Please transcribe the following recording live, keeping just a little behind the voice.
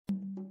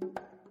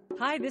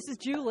Hi, this is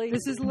Julie.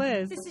 This is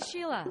Liz. This is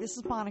Sheila. This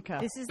is Monica.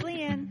 This is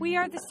Leanne. We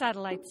are the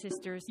Satellite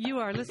Sisters. You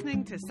are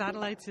listening to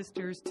Satellite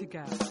Sisters to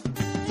Go.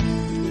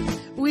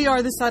 We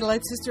are the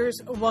Satellite Sisters.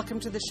 Welcome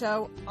to the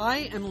show.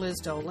 I am Liz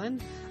Dolan.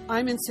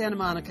 I'm in Santa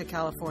Monica,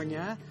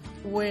 California,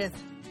 with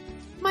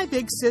my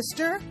big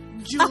sister,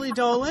 Julie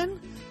Dolan,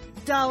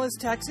 Dallas,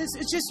 Texas.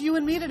 It's just you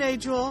and me today,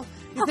 Jewel.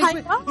 You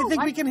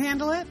think we can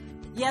handle it?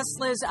 Yes,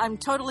 Liz, I'm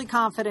totally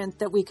confident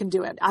that we can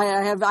do it.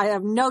 I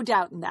have no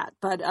doubt in that.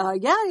 But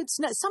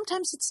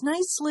sometimes it's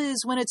nice, Liz,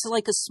 when it's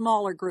like a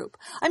smaller group.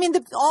 I mean,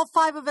 all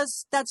five of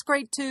us, that's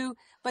great too.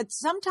 But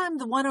sometimes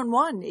the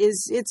one-on-one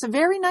it's a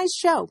very nice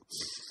show.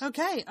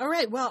 Okay. All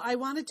right. Well, I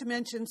wanted to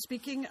mention,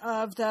 speaking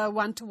of the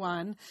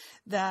one-to-one,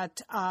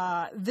 that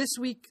this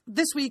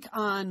week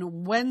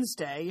on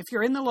Wednesday, if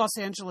you're in the Los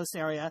Angeles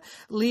area,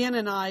 Leanne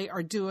and I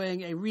are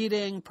doing a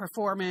reading,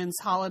 performance,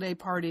 holiday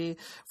party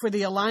for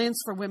the Alliance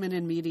for Women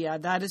in Media.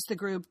 That is the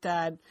group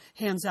that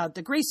hands out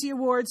the Gracie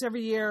Awards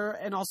every year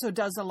and also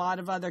does a lot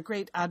of other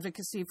great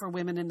advocacy for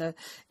women in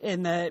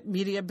the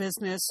media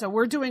business. So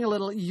we're doing a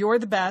little You're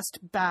the Best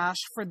bash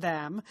for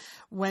them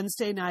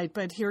Wednesday night.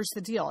 But here's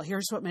the deal.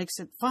 Here's what makes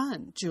it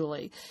fun,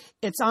 Julie.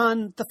 It's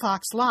on the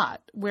Fox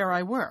lot where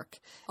I work.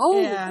 Oh,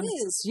 it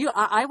is.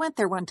 I went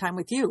there one time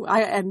with you.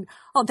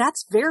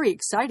 That's very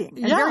exciting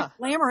and very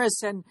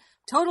glamorous and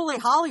totally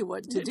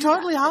Hollywood to do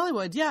Totally that.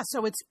 Hollywood, yeah.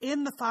 So it's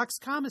in the Fox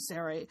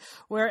Commissary,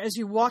 where as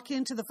you walk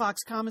into the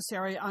Fox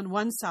Commissary, on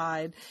one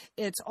side,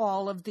 it's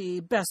all of the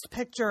Best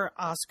Picture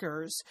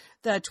Oscars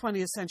that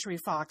 20th Century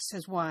Fox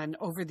has won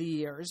over the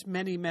years,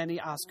 many, many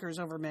Oscars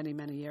over many,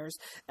 many years.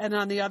 And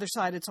on the other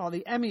side, it's all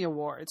the Emmy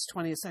Awards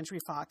 20th Century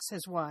Fox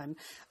has won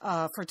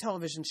for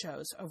television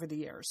shows over the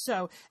years.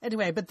 So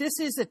anyway, but this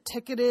is a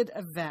ticketed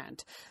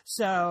event.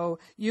 So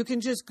you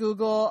can just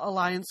Google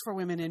Alliance for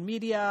Women in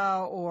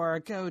Media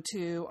or go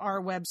to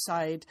our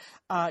website.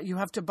 You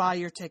have to buy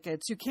your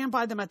tickets. You can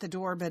buy them at the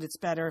door, but it's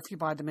better if you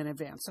buy them in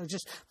advance. So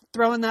just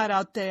throwing that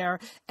out there.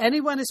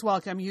 Anyone is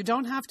welcome. You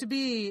don't have to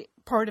be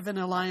part of an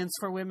Alliance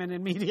for Women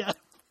in Media.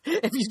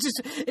 If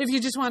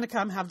you just want to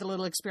come have the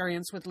little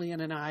experience with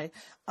Leanne and I,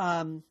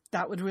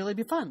 that would really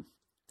be fun.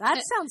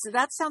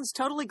 That sounds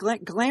totally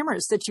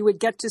glamorous that you would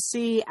get to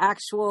see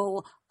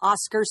actual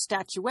Oscar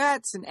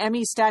statuettes and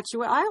Emmy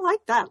statuettes. I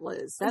like that,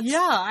 Liz.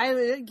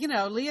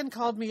 Leanne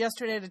called me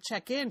yesterday to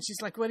check in.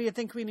 She's like, what do you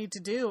think we need to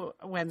do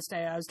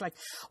Wednesday? I was like,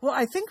 well,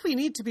 I think we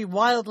need to be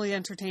wildly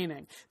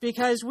entertaining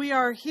because we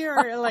are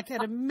here like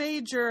at a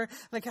major,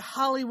 like a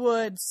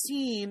Hollywood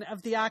scene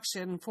of the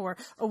action for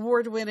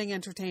award-winning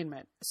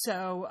entertainment.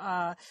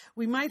 So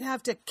we might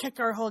have to kick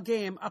our whole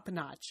game up a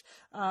notch.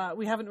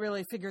 We haven't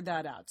really figured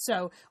that out.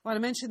 So I want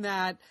to mention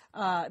that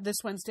this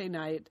Wednesday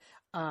night,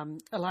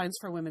 Alliance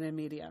for Women in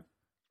Media.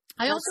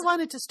 I also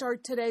wanted to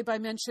start today by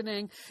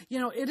mentioning,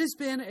 it has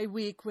been a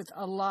week with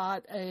a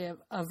lot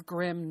of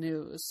grim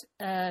news,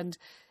 and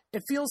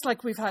it feels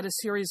like we've had a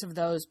series of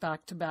those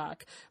back to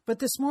back. But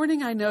this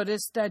morning I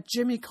noticed that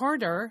Jimmy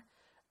Carter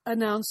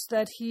announced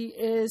that he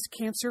is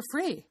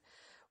cancer-free,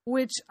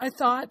 which I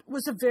thought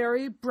was a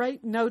very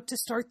bright note to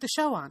start the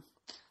show on.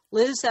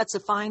 Liz, that's a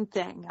fine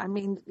thing. I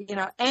mean,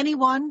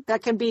 anyone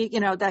that can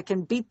that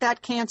can beat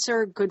that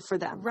cancer, good for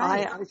them.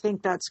 Right. I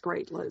think that's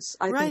great, Liz.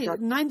 I right. think that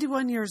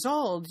 91 years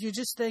old. You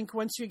just think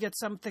once you get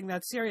something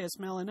that's serious,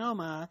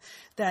 melanoma,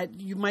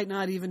 that you might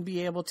not even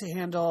be able to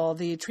handle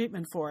the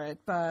treatment for it.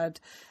 But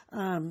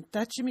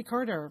that Jimmy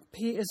Carter,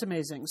 he is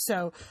amazing.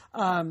 So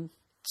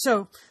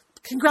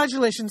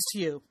congratulations to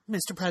you,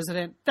 Mr.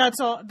 President. That's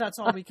all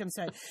we can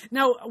say.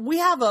 Now, we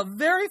have a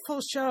very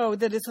full show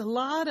that is a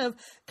lot of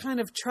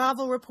kind of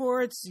travel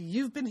reports.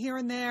 You've been here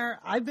and there.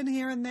 I've been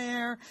here and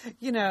there.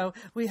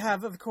 We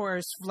have, of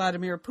course,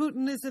 Vladimir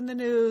Putin is in the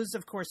news.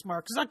 Of course,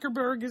 Mark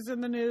Zuckerberg is in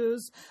the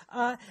news.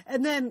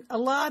 And then a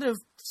lot of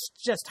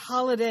just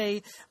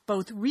holiday,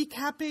 both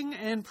recapping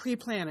and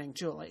pre-planning,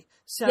 Julie.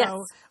 So yes.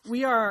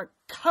 We are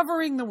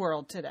covering the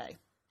world today.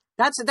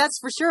 That's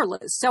for sure,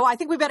 Liz. So I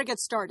think we better get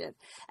started.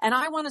 And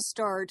I want to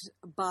start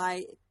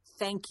by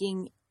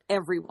thanking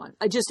everyone.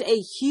 Just a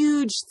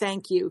huge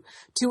thank you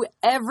to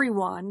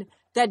everyone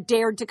that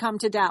dared to come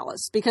to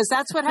Dallas, because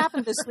that's what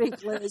happened this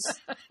week, Liz.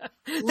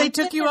 They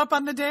took you up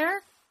on the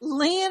dare?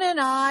 Leanne and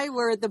I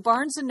were at the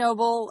Barnes &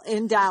 Noble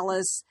in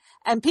Dallas,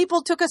 and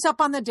people took us up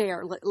on the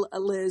dare,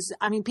 Liz.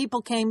 I mean,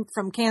 people came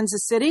from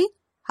Kansas City.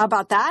 How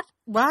about that?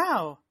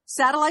 Wow.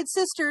 Satellite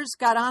Sisters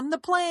got on the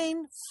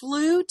plane,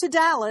 flew to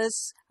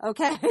Dallas.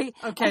 Okay.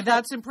 Okay,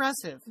 that's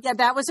impressive. Yeah,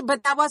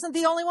 but that wasn't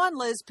the only one,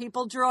 Liz.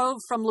 People drove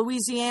from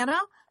Louisiana,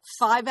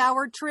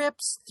 5-hour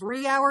trips,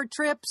 3-hour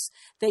trips.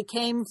 They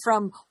came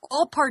from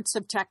all parts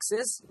of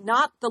Texas,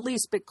 not the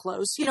least bit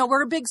close.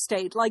 We're a big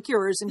state like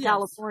yours in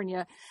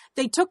California.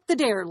 They took the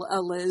dare,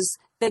 Liz.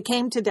 They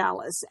came to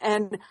Dallas.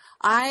 And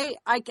I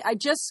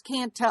just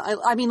can't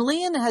tell. I mean,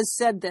 Leanne has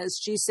said this.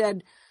 She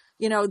said,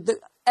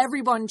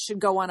 everyone should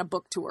go on a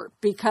book tour,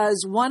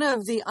 because one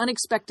of the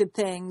unexpected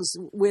things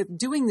with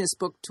doing this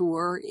book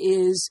tour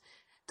is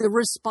the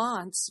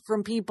response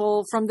from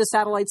people from the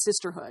Satellite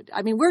Sisterhood.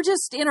 I mean, we're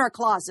just in our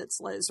closets,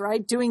 Liz,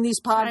 right? Doing these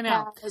podcasts. I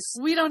know.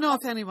 We don't know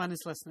if anyone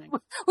is listening.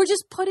 We're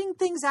just putting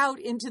things out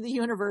into the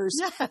universe.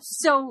 Yes.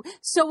 So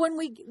when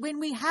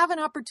we have an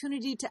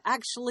opportunity to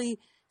actually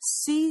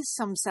see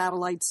some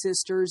Satellite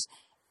Sisters,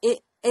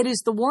 it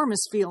is the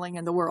warmest feeling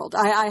in the world.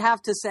 I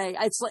have to say,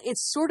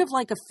 it's sort of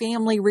like a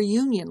family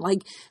reunion.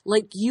 Like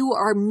you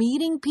are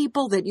meeting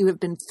people that you have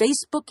been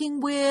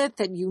Facebooking with,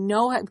 that you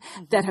know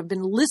that have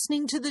been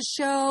listening to the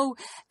show,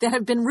 that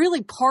have been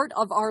really part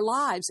of our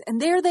lives,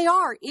 and there they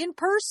are in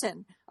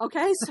person.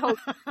 Okay,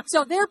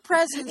 so their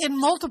presence in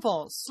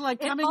multiples, like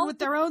coming with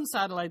their own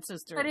Satellite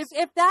Sisters. But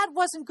if that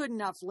wasn't good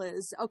enough,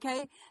 Liz,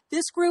 okay,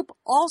 this group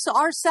also,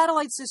 our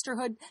Satellite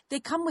Sisterhood, they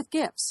come with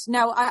gifts.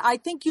 Now, I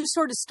think you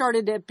sort of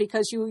started it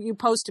because you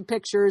posted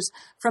pictures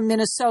from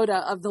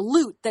Minnesota of the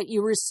loot that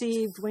you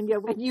received when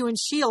you and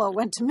Sheila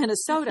went to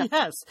Minnesota.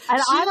 Yes, and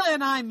Sheila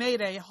and I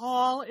made a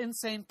haul in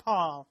St.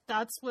 Paul.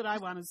 That's what I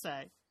want to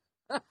say.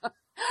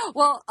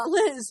 Well,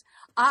 Liz,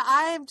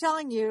 I am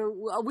telling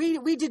you,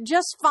 we did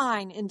just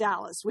fine in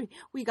Dallas.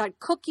 We got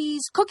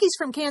cookies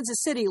from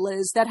Kansas City,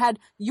 Liz, that had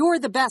 "You're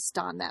the Best"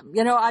 on them.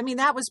 You know, I mean,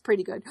 that was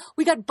pretty good.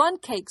 We got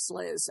bundt cakes,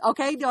 Liz.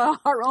 Okay,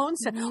 our own.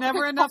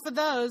 Never enough of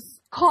those.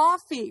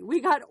 Coffee.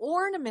 We got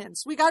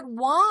ornaments. We got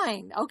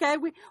wine. Okay,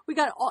 we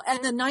got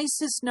and the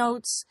nicest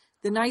notes.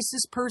 The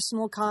nicest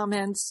personal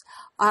comments.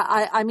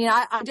 I mean,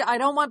 I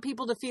don't want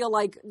people to feel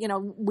like,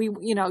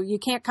 you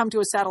can't come to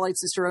a Satellite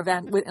Sister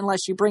event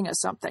unless you bring us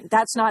something.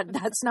 That's not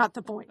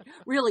the point.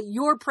 Really,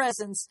 your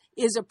presence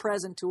is a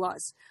present to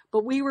us.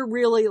 But we were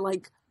really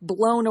like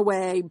blown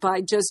away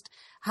by just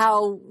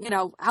how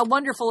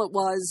wonderful it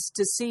was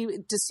to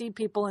see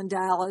people in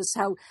Dallas.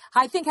 How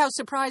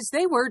surprised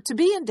they were to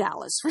be in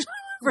Dallas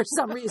for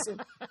some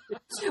reason,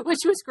 which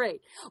was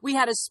great. We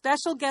had a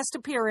special guest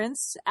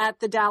appearance at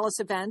the Dallas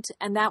event,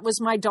 and that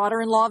was my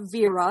daughter-in-law,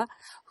 Vera,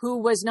 who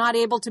was not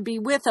able to be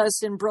with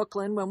us in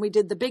Brooklyn when we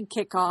did the big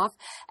kickoff.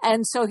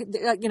 And so,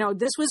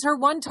 this was her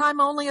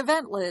one-time only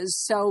event, Liz.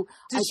 So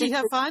did she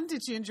have fun?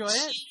 Did she enjoy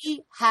it?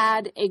 She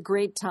had a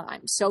great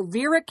time. So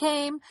Vera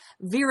came.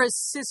 Vera's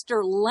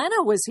sister,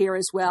 Lena, was here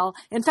as well.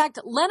 In fact,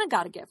 Lena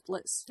got a gift,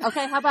 Liz.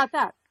 Okay, how about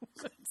that?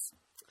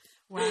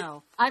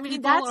 Wow. I mean,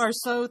 people are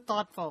so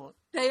thoughtful.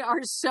 They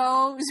are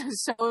so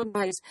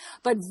nice.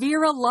 But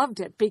Vera loved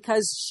it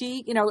because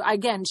she,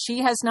 again,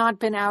 she has not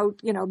been out,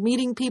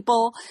 meeting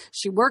people.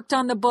 She worked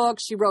on the book.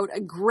 She wrote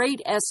a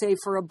great essay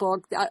for a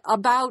book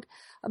about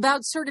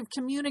sort of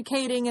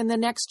communicating in the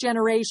next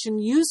generation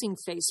using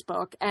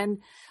Facebook. And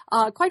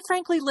quite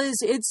frankly, Liz,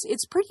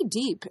 it's pretty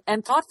deep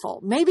and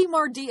thoughtful, maybe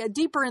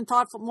deeper and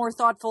more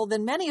thoughtful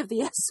than many of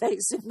the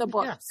essays in the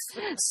book.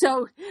 Yes.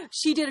 So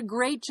she did a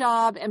great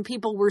job, and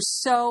people were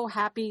so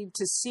happy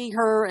to see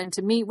her and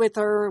to meet with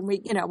her.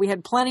 And we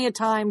had plenty of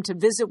time to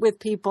visit with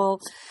people.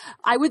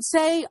 I would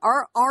say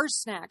our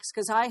snacks,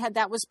 because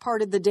that was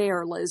part of the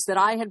dare, Liz, that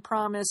I had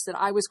promised that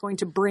I was going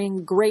to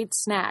bring great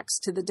snacks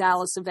to the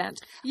Dallas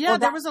event. Yeah,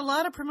 there was a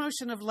lot of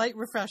promotion of light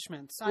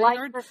refreshments. I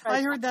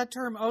heard that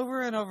term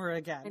over and over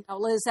again.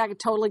 Liz, that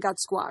totally got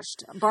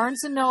squashed.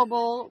 Barnes &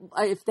 Noble,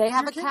 if they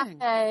have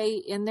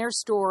cafe in their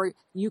store,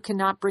 you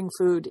cannot bring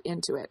food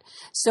into it.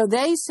 So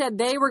they said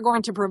they were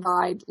going to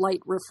provide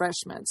light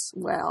refreshments.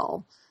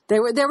 Well, they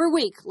were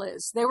weak,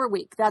 Liz. They were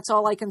weak. That's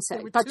all I can say.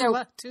 They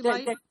were too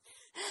light.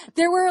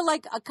 There were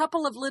like a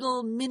couple of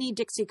little mini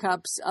Dixie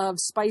cups of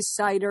spiced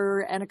cider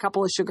and a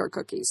couple of sugar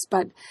cookies,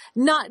 but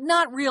not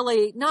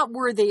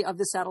worthy of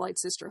the Satellite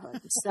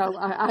Sisterhood. So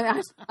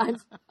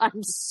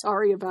I'm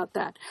sorry about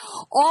that.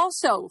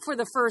 Also, for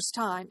the first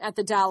time at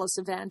the Dallas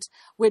event,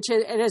 which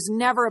it has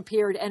never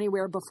appeared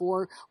anywhere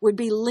before, would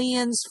be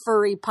Leon's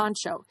furry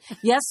poncho.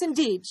 Yes,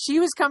 indeed.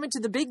 She was coming to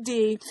the Big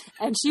D,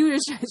 and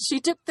she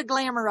took the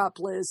glamour up,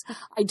 Liz.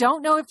 I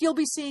don't know if you'll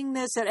be seeing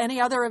this at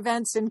any other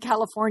events in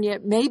California.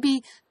 It may be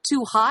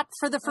too hot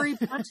for the furry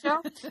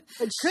poncho.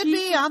 Could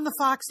be on the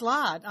Fox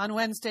lot on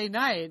Wednesday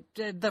night.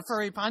 The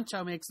furry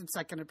poncho makes its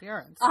second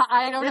appearance.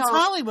 I don't know. It's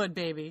Hollywood,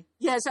 baby.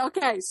 Yes.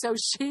 Okay. So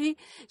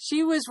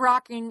she was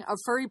rocking a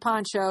furry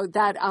poncho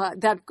that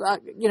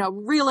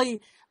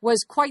really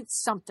was quite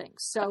something.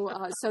 So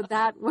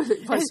that was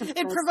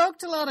it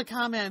provoked a lot of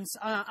comments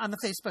on the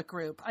Facebook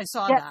group. I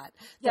saw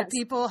that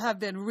people have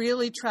been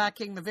really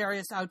tracking the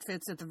various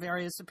outfits at the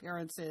various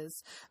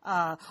appearances.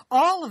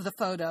 All of the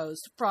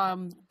photos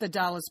from the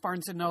Dallas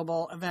Barnes &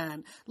 Noble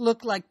event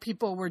look like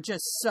people were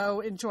just so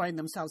enjoying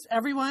themselves.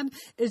 Everyone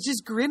is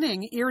just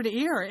grinning ear to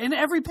ear in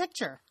every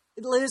picture.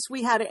 Liz,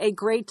 we had a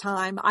great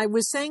time. I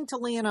was saying to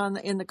Leon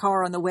in the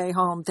car on the way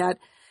home that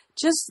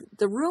just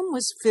the room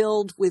was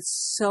filled with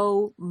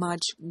so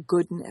much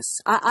goodness.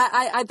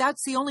 I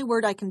that's the only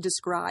word I can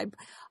describe.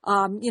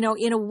 In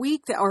a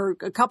week or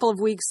a couple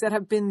of weeks that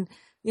have been,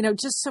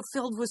 just so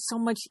filled with so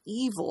much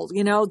evil,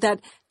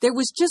 that there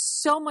was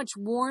just so much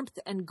warmth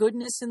and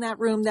goodness in that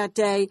room that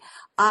day.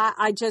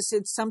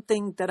 It's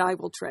something that I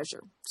will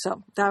treasure.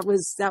 So that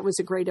was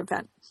a great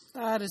event.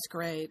 That is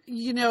great.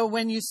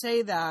 When you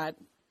say that,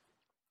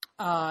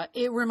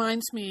 it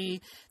reminds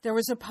me, there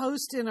was a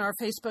post in our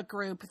Facebook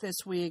group this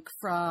week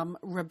from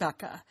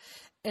Rebecca,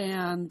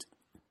 and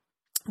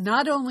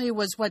not only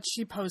was what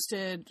she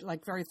posted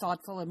like very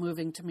thoughtful and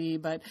moving to me,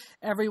 but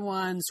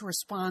everyone's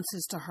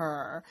responses to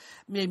her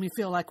made me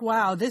feel like,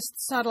 wow, this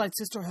Satellite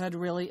Sisterhood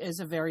really is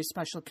a very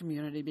special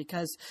community.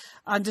 Because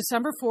on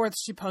December 4th,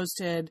 she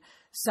posted,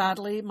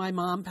 sadly, my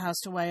mom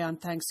passed away on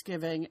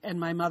Thanksgiving, and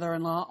my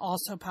mother-in-law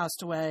also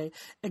passed away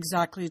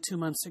exactly 2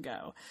 months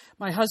ago.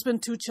 My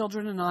husband, 2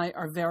 children, and I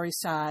are very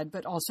sad,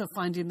 but also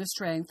finding the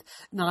strength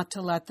not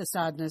to let the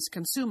sadness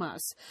consume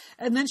us.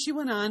 And then she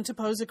went on to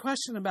pose a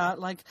question about,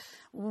 like,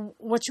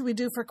 what should we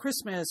do for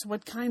Christmas?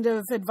 What kind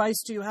of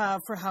advice do you have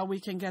for how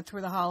we can get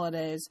through the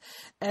holidays?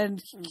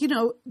 And, you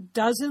know,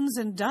 dozens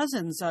and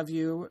dozens of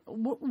you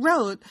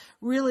wrote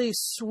really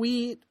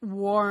sweet,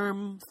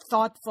 warm,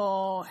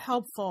 thoughtful,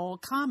 helpful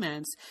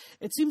comments.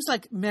 It seems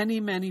like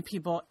many, many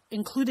people,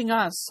 including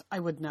us,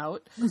 I would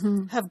note,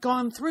 have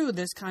gone through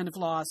this kind of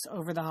loss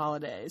over the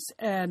holidays.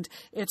 And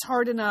it's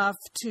hard enough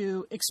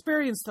to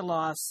experience the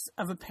loss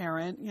of a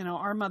parent. You know,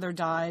 our mother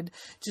died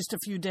just a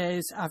few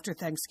days after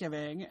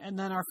Thanksgiving, and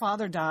then our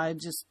father died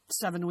just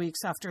 7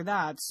 weeks after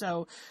that.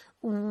 So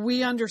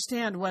we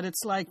understand what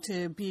it's like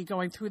to be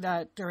going through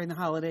that during the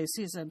holiday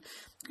season.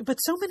 But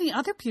so many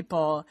other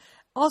people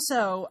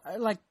also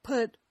like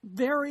put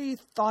very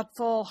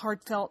thoughtful,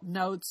 heartfelt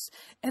notes.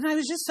 And I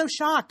was just so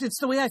shocked. It's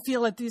the way I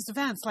feel at these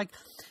events. Like,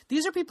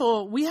 these are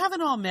people, we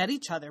haven't all met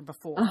each other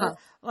before,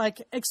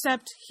 like,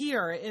 except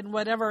here in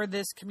whatever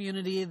this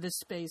community, this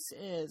space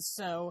is.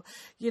 So,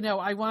 you know,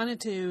 I wanted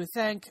to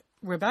thank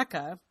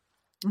Rebecca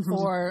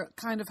for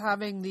kind of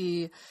having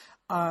the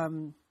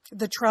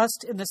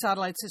trust in the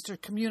Satellite Sister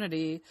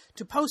community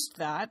to post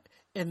that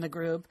in the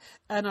group.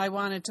 And I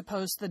wanted to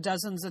post the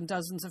dozens and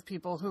dozens of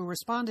people who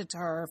responded to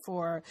her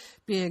for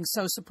being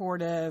so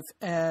supportive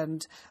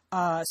and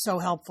so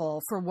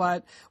helpful for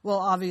what will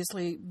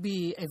obviously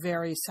be a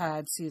very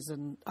sad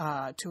season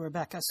to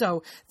Rebecca.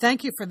 So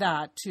thank you for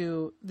that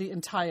to the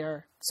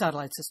entire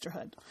Satellite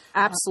Sisterhood.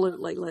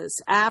 Absolutely, Liz.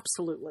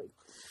 Absolutely.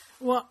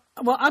 Well,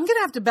 I'm going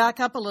to have to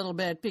back up a little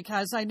bit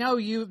because I know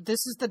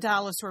this is the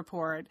Dallas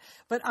report,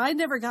 but I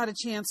never got a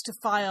chance to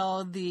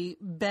file the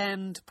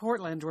Bend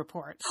Portland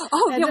report.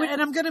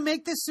 And I'm going to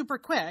make this super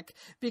quick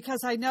because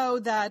I know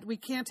that we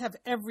can't have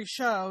every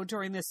show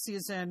during this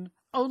season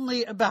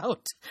only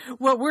about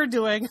what we're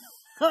doing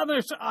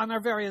on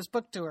our various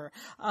book tour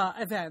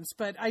events.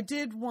 But I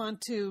did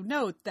want to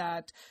note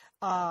that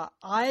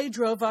I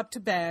drove up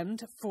to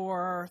Bend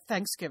for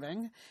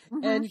Thanksgiving,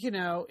 and, you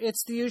know,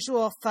 it's the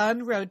usual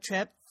fun road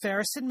trip.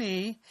 Ferris and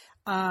me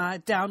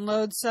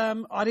download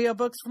some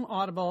audiobooks from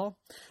Audible,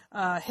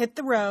 hit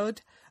the road.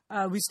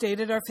 We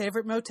stayed at our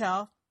favorite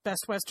motel,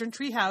 Best Western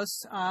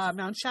Treehouse,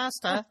 Mount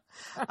Shasta,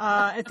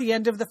 at the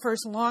end of the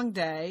first long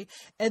day,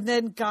 and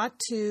then got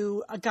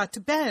to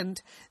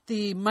Bend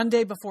the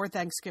Monday before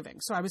Thanksgiving.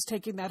 So I was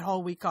taking that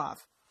whole week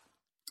off.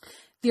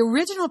 The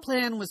original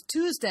plan was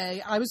Tuesday.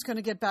 I was going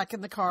to get back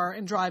in the car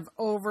and drive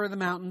over the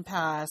mountain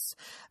pass,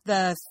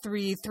 the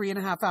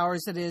 3.5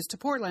 hours it is to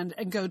Portland,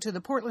 and go to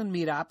the Portland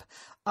meetup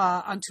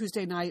on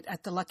Tuesday night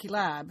at the Lucky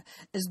Lab.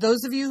 As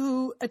those of you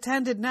who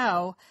attended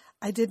know,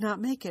 I did not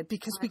make it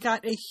because we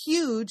got a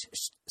huge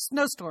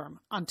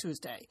snowstorm on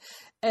Tuesday.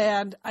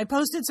 And I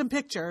posted some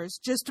pictures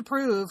just to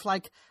prove,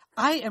 like,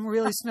 I am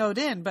really snowed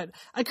in. But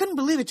I couldn't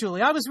believe it,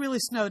 Julie. I was really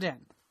snowed in.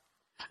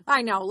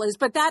 I know, Liz,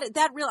 but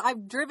that really,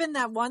 I've driven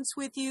that once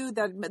with you,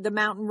 the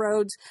mountain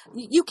roads.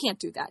 You can't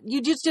do that. You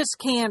just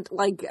can't,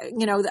 like,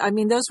 you know, I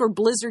mean, those were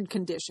blizzard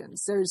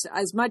conditions. There's,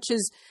 as much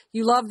as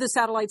you love the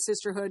Satellite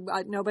Sisterhood,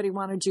 nobody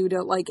wanted you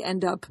to, like,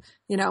 end up,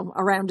 you know,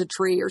 around a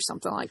tree or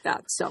something like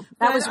that. So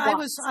that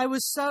was I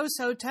was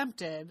so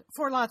tempted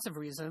for lots of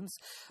reasons,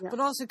 but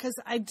also because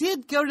I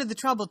did go to the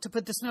trouble to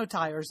put the snow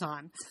tires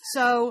on.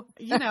 So,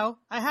 you know,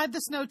 I had the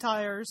snow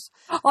tires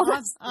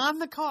on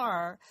the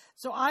car.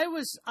 So I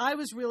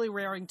was really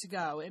raring to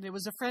go. And it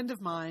was a friend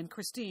of mine,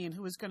 Christine,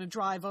 who was going to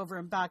drive over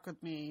and back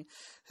with me,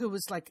 who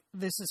was like,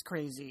 this is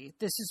crazy.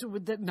 This is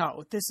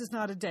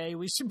not a day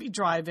we should be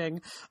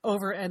driving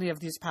over any of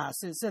these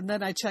passes. And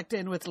then I checked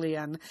in with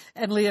Leanne,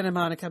 and Leanne and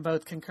Monica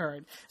both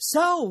concurred.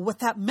 So what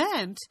that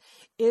meant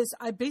is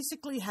I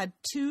basically had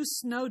 2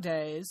 snow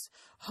days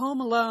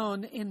home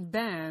alone in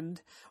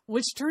Bend,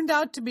 which turned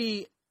out to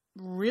be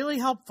really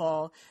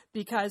helpful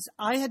because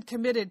I had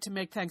committed to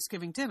make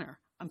Thanksgiving dinner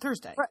on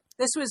Thursday.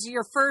 This was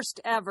your first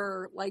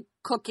ever, like,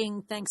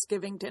 cooking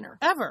Thanksgiving dinner.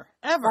 Ever.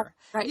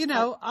 Right. You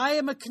know, I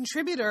am a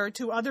contributor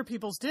to other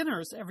people's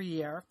dinners every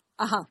year.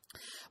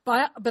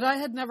 But I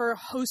had never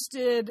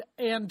hosted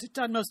and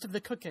done most of the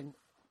cooking.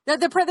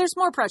 There's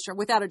more pressure,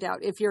 without a doubt,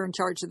 if you're in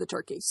charge of the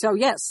turkey. So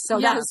yes,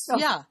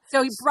 yeah.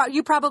 So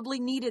you probably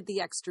needed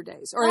the extra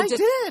days, or I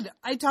did.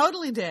 I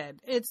totally did.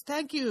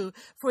 Thank you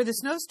for the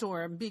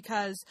snowstorm,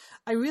 because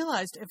I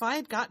realized if I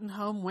had gotten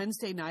home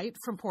Wednesday night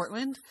from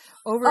Portland,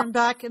 over and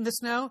back in the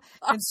snow,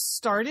 and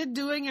started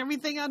doing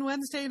everything on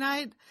Wednesday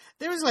night,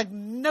 there was like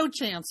no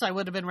chance I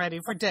would have been ready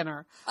for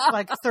dinner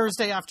like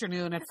Thursday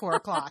afternoon at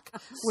 4:00,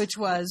 which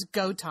was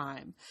go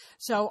time.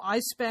 So I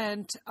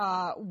spent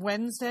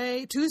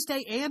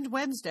Tuesday and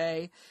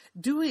Wednesday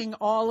doing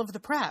all of the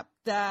prep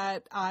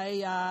that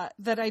I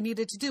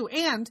needed to do,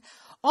 and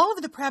all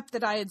of the prep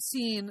that I had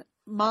seen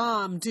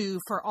Mom do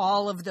for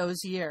all of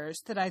those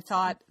years, that I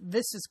thought,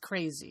 this is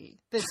crazy.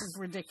 This is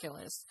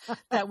ridiculous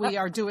that we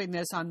are doing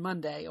this on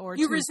Monday or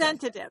you Tuesday.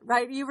 Resented it,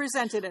 right? You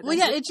resented it. Well,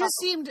 yeah, it just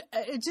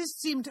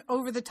seemed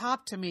over the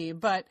top to me.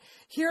 But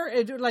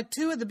here, like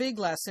two of the big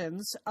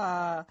lessons.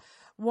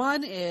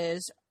 One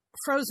is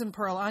frozen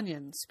pearl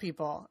onions,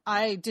 people.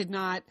 I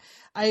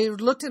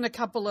looked in a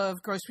couple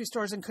of grocery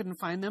stores and couldn't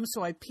find them,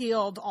 so I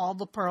peeled all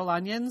the pearl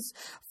onions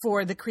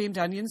for the creamed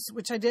onions,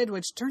 which I did,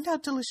 which turned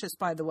out delicious,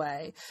 by the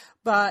way.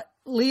 But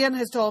Leanne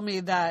has told me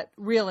that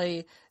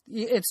really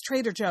it's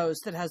Trader Joe's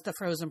that has the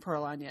frozen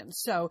pearl onions.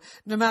 So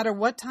no matter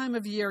what time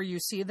of year you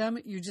see them,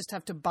 you just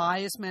have to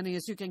buy as many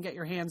as you can get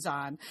your hands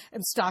on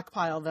and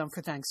stockpile them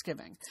for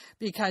Thanksgiving,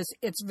 because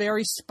it's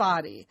very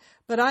spotty.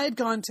 But I had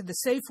gone to the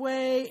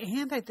Safeway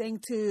and I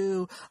think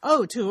to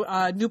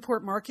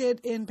Newport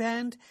Market in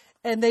Bend,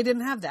 and they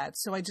didn't have that.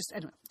 So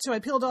I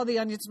peeled all the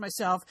onions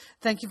myself.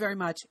 Thank you very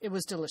much. It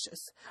was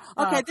delicious.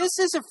 Okay, this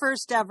is a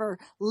first ever.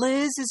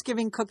 Liz is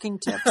giving cooking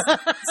tips.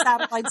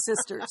 Satellite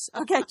Sisters.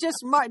 Okay, just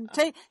Martin,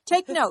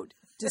 take note.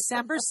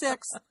 December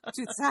 6th,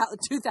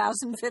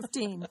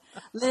 2015.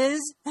 Liz,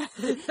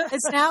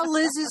 it's now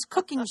Liz's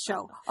cooking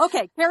show.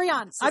 Okay, carry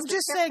on, sister. I'm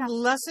just saying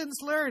lessons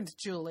learned,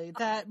 Julie,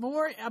 that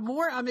more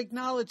I'm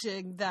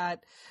acknowledging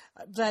that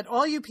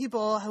all you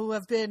people who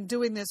have been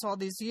doing this all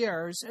these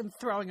years and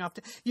throwing off,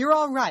 you're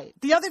all right.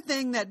 The other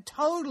thing that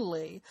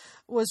totally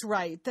was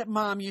right that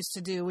Mom used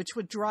to do, which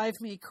would drive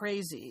me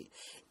crazy,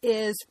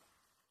 is,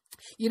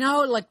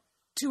 like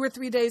 2 or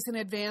 3 days in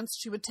advance,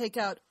 she would take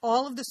out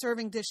all of the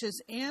serving dishes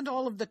and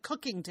all of the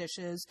cooking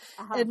dishes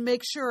and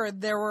make sure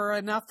there were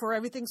enough for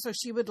everything. So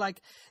she would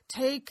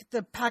take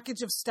the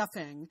package of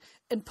stuffing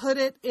and put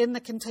it in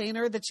the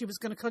container that she was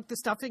going to cook the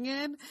stuffing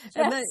in. Yes.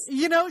 And then,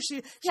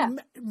 she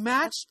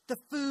matched the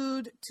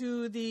food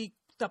to the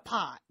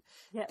pot.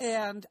 Yes.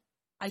 And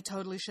I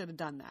totally should have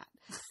done that,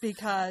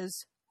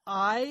 because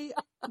I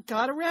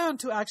got around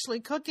to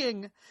actually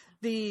cooking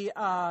the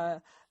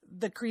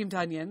creamed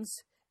onions.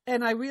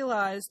 And I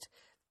realized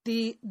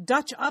the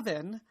Dutch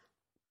oven,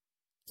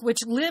 which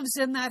lives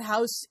in that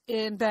house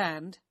in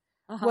Bend,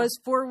 was,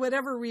 for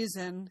whatever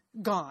reason,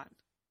 gone.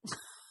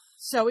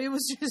 So it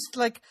was just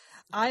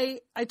I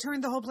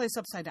turned the whole place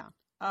upside down,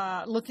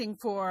 looking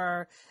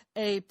for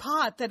a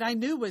pot that I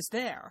knew was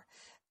there.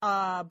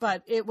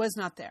 But it was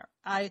not there.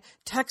 I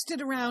texted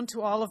around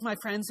to all of my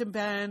friends in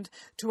Bend,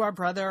 to our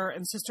brother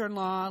and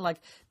sister-in-law,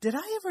 did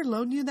I ever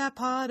loan you that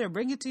pot or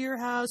bring it to your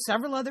house?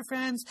 Several other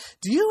friends.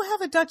 Do you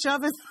have a Dutch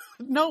oven?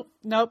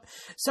 Nope.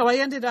 So I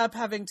ended up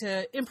having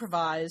to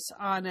improvise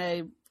on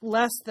a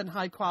less than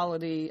high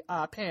quality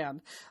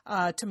pan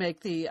to make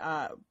the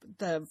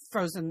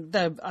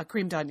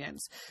creamed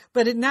onions.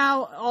 But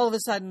now all of a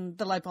sudden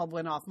the light bulb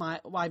went off.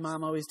 Why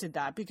Mom always did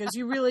that, because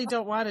you really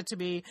don't want it to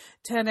be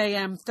 10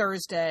 a.m.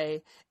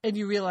 Thursday and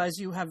you realize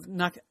you have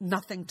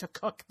nothing to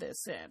cook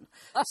this in.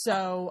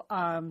 So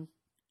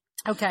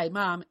okay,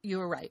 Mom, you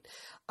were right.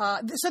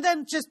 So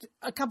then just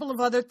a couple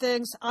of other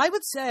things. I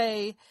would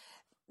say,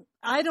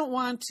 I don't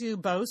want to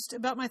boast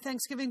about my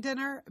Thanksgiving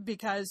dinner,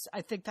 because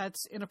I think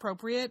that's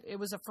inappropriate. It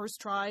was a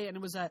first try, and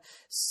it was a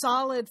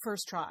solid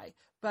first try.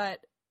 But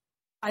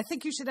I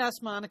think you should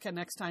ask Monica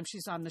next time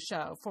she's on the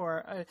show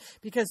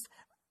because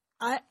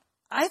I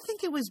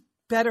think it was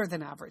better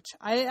than average.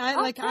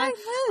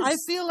 I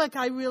feel like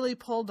I really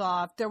pulled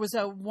off. There was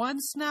one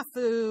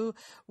snafu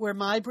where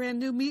my brand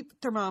new meat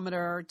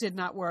thermometer did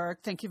not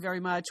work. Thank you very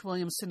much,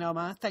 William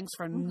Sonoma. Thanks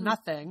for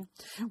nothing.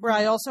 Where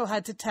I also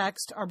had to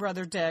text our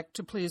brother Dick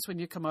to, please, when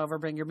you come over,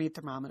 bring your meat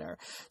thermometer.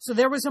 So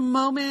there was a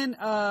moment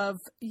of,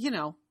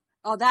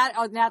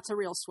 that's a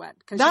real sweat.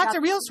 That's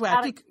a real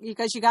sweat.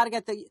 Because you got to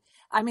get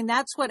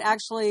that's what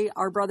actually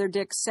our brother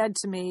Dick said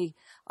to me.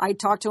 I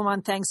talked to him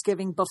on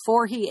Thanksgiving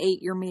before he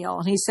ate your meal.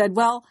 And he said,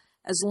 well,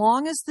 as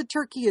long as the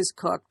turkey is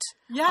cooked,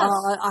 yes.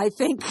 I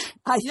think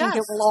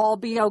it will all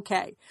be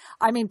okay.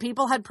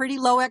 People had pretty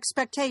low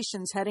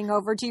expectations heading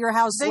over to your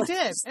house. They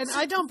did. And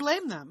I don't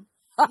blame them.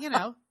 But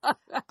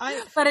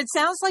it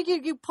sounds like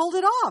you pulled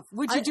it off.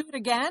 Would you do it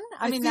again?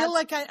 I feel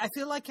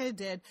like I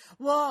did.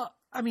 Well,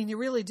 I mean, you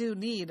really do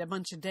need a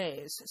bunch of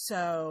days.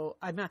 So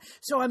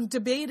I'm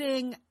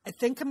debating. I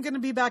think I'm going to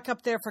be back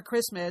up there for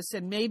Christmas,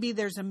 and maybe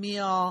there's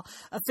a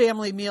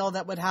family meal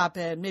that would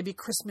happen. Maybe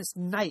Christmas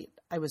night,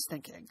 I was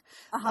thinking.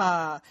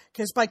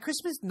 Because by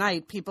Christmas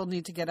night, people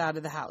need to get out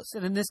of the house.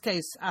 And in this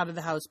case, out of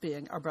the house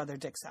being our brother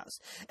Dick's house.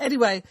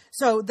 Anyway,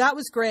 so that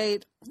was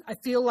great. I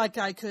feel like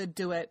I could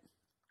do it.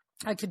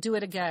 I could do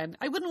it again.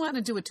 I wouldn't want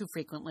to do it too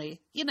frequently.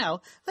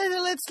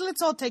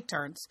 Let's all take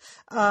turns.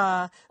 It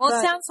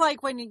sounds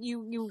like when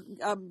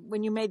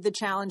you made the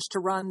challenge to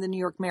run the New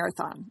York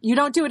Marathon. You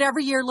don't do it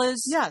every year,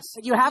 Liz. Yes.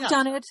 You have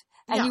done it,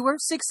 and you were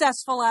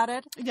successful at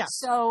it. Yes.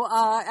 So,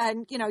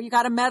 you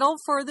got a medal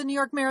for the New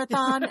York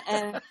Marathon,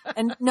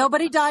 and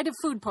nobody died of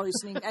food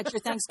poisoning at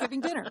your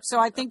Thanksgiving dinner. So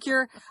I think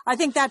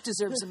that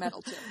deserves a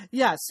medal too.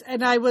 Yes,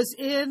 and I was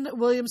in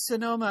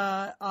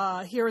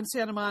Williams-Sonoma here in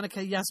Santa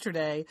Monica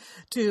yesterday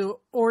to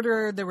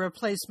order the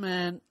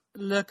replacement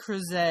Le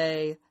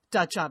Creuset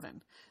Dutch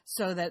oven.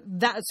 So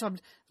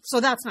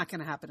that's not going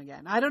to happen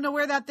again. I don't know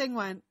where that thing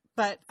went,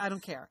 but I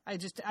don't care. I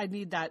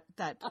need that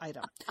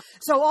item.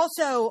 So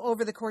also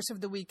over the course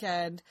of the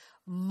weekend,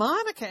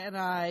 Monica and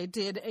I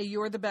did a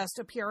You're the Best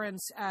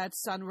appearance at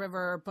Sun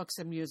River Books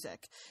and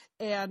Music.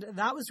 And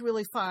that was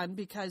really fun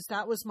because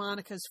that was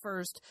Monica's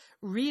first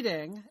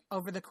reading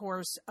over the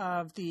course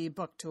of the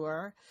book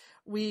tour.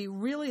 We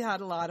really had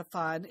a lot of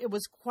fun. It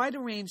was quite a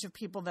range of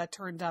people that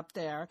turned up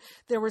there.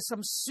 There were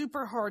some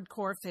super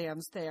hardcore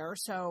fans there,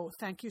 so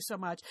thank you so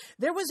much.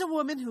 There was a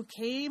woman who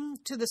came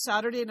to the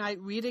Saturday night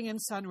reading in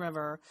Sun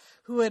River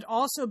who had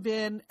also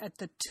been at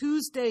the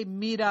Tuesday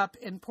meetup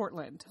in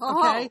Portland.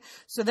 Okay?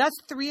 So that's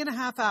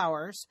 3.5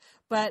 hours.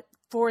 But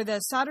for the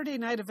Saturday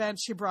night event,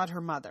 she brought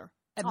her mother.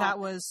 And that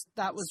was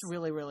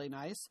really, really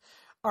nice.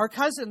 A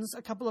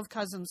couple of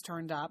cousins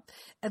turned up.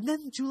 And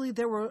then, Julie,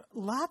 there were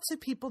lots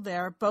of people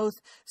there, both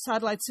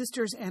Satellite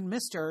Sisters and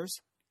Misters,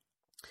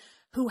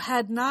 who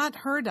had not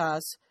heard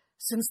us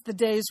since the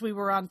days we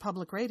were on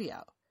public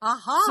radio.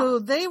 So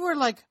they were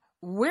like,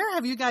 where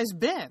have you guys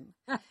been?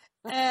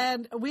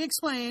 And we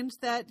explained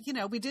that,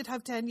 we did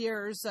have 10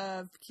 years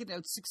of,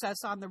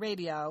 success on the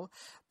radio,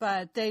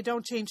 but they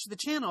don't change the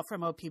channel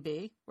from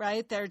OPB,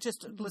 right? They're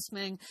just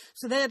listening.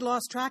 So they had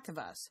lost track of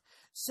us.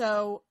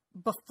 So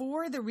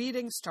before the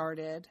reading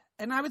started,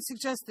 and I would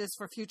suggest this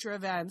for future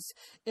events,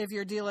 if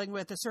you're dealing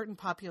with a certain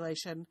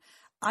population,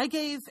 I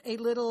gave a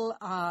little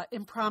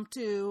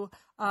impromptu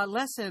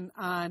lesson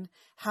on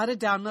how to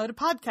download a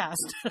podcast.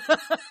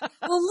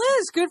 Well,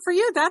 Liz, good for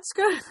you. That's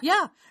good.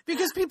 Yeah,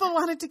 because people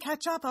wanted to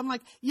catch up. I'm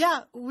like,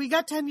 yeah, we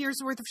got 10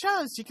 years worth of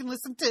shows you can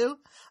listen to.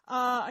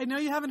 I know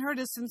you haven't heard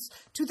us since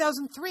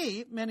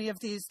 2003. Many of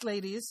these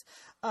ladies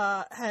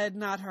had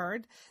not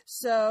heard.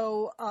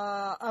 So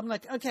I'm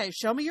like, okay,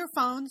 show me your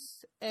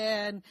phones.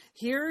 And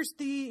here's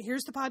the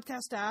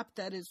podcast app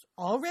that is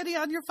already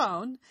on your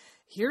phone.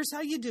 Here's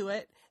how you do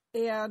it.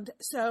 And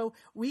so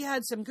we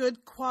had some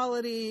good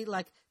quality,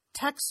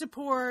 tech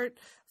support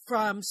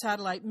from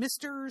Satellite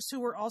Misters who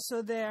were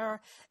also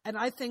there. And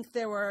I think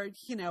there were,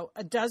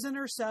 a dozen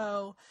or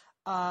so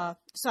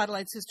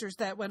Satellite Sisters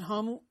that went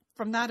home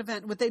from that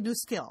event with a new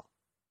skill,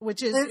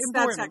 which is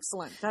important.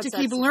 That's excellent.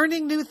 Keep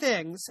learning new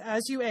things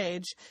as you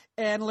age,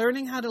 and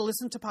learning how to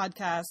listen to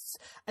podcasts,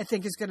 I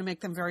think, is going to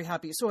make them very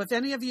happy. So if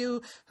any of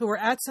you who are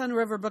at Sun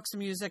River Books and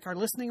Music are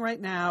listening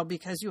right now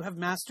because you have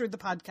mastered the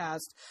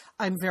podcast,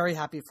 I'm very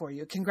happy for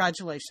you.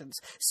 Congratulations.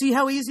 See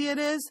how easy it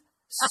is?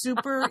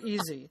 Super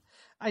easy.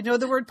 I know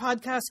the word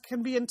podcast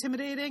can be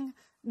intimidating.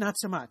 Not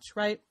so much,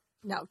 right?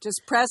 No,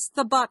 just press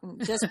the button.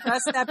 Just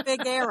press that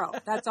big arrow.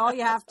 That's all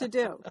you have to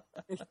do.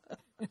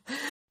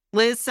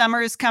 Liz,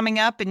 summer is coming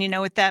up, and you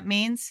know what that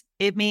means?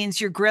 It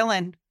means you're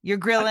grilling. You're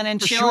grilling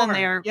and chilling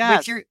there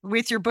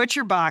with your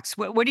butcher box.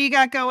 What do you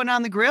got going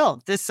on the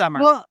grill this summer?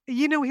 Well,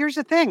 here's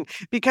the thing.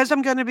 Because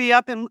I'm going to be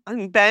up in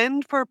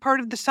Bend for part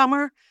of the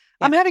summer,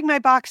 I'm having my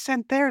box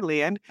sent there,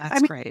 Leanne.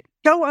 That's great.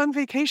 Go on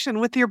vacation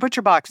with your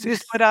butcher box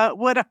is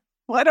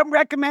what I'm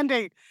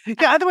recommending.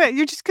 Yeah, other way,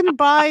 you're just going to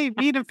buy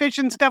meat and fish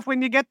and stuff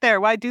when you get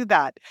there. Why do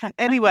that?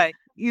 Anyway,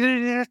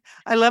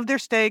 I love their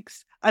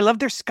steaks. I love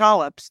their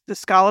scallops. The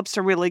scallops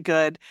are really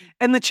good.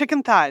 And the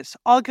chicken thighs,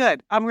 all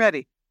good. I'm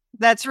ready.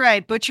 That's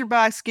right. Butcher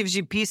Box gives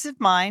you peace of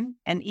mind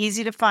and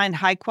easy to find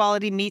high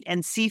quality meat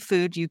and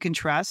seafood you can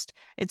trust.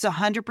 It's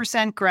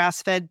 100%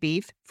 grass-fed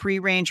beef,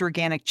 free-range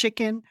organic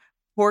chicken,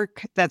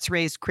 pork that's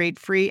raised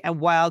crate-free, and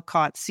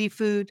wild-caught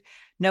seafood.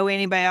 No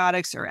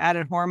antibiotics or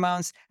added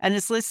hormones. And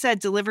as Liz said,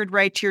 delivered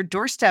right to your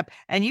doorstep.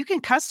 And you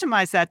can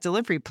customize that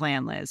delivery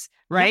plan, Liz,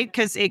 right?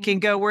 Because it can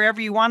go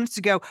wherever you want it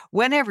to go,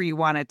 whenever you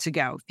want it to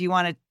go. If you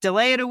want to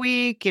delay it a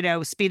week,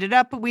 speed it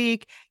up a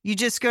week, you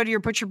just go to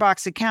your Butcher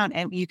Box account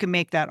and you can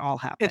make that all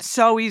happen. It's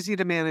so easy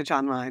to manage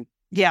online.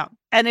 Yeah.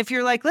 And if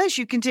you're like Liz,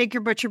 you can take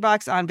your Butcher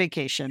Box on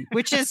vacation,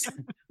 which is...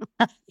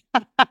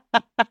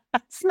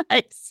 That's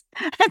nice.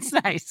 That's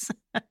nice.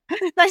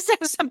 Nice to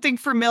have something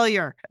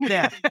familiar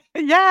there.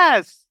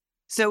 Yes.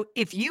 So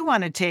if you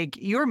want to take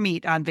your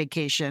meat on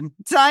vacation,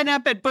 sign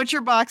up at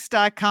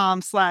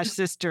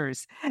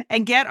butcherbox.com/sisters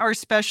and get our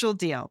special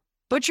deal.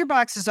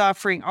 ButcherBox is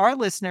offering our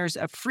listeners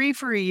a free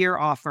for a year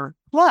offer,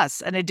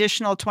 plus an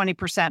additional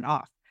 20%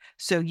 off.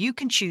 So you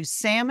can choose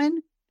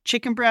salmon,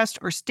 chicken breast,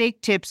 or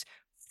steak tips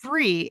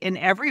free in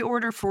every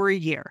order for a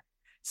year.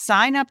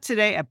 Sign up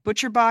today at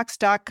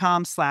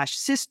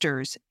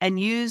butcherbox.com/sisters and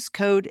use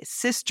code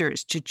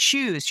SISTERS to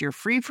choose your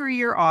free for a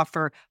year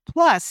offer,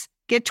 plus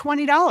get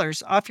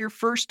 $20 off your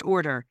first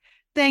order.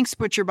 Thanks,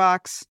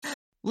 ButcherBox.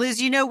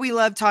 Liz, you know we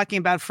love talking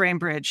about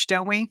FrameBridge,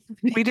 don't we?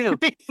 We do.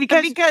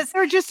 Because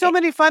there are just so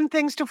many fun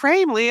things to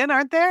frame, Lian,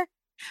 aren't there?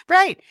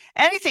 Right.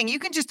 Anything. You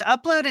can just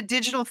upload a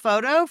digital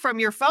photo from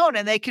your phone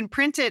and they can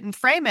print it and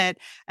frame it.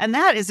 And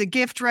that is a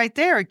gift right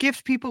there, a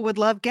gift people would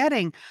love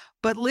getting.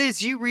 But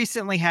Liz, you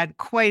recently had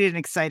quite an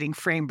exciting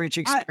FrameBridge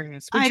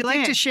experience. Would you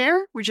like to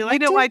share? Would you like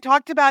to? I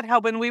talked about how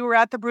when we were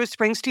at the Bruce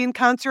Springsteen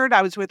concert,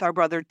 I was with our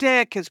brother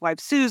Dick, his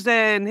wife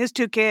Susan, his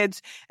 2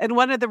 kids, and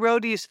one of the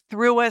roadies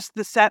threw us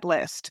the set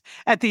list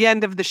at the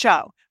end of the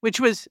show,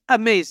 which was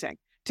amazing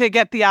to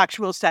get the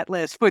actual set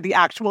list for the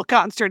actual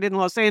concert in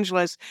Los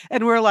Angeles.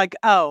 And we're like,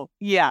 oh,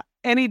 yeah,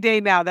 any day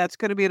now, that's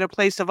going to be in a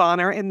place of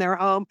honor in their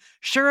home.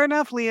 Sure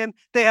enough, Lian,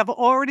 they have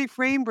already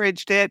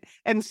FrameBridged it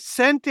and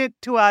sent it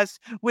to us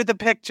with a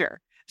picture.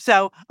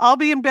 So I'll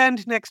be in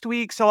Bend next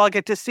week, so I'll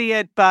get to see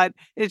it. But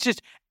it's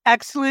just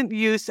excellent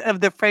use of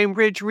the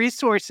FrameBridge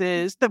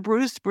resources, the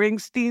Bruce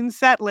Springsteen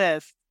set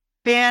list.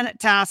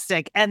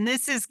 Fantastic. And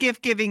this is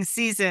gift giving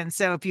season.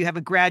 So if you have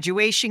a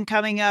graduation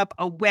coming up,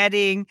 a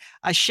wedding,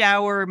 a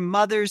shower,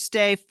 Mother's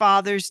Day,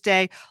 Father's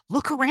Day,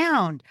 look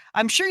around.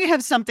 I'm sure you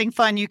have something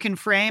fun you can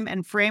frame,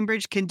 and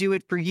FrameBridge can do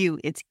it for you.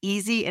 It's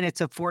easy and it's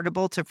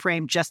affordable to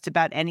frame just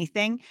about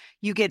anything.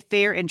 You get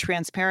fair and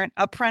transparent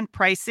upfront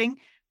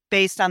pricing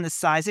based on the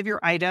size of your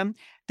item.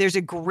 There's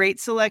a great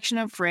selection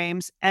of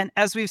frames. And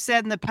as we've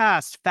said in the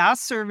past,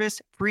 fast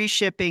service, free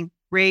shipping,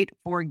 great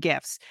for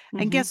gifts.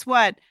 And guess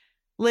what?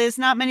 Liz,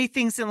 not many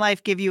things in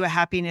life give you a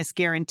happiness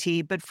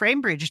guarantee, but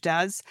FrameBridge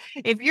does.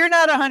 If you're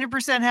not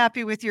 100%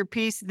 happy with your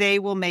piece, they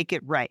will make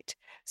it right.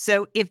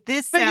 So if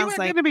this sounds like...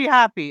 But you're going to be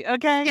happy,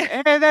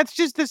 okay? That's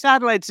just the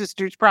Satellite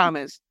Sisters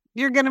promise.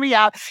 You're going to be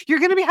out. You're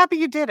going to be happy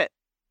you did it.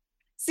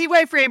 See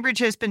why FrameBridge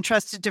has been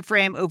trusted to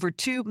frame over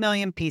 2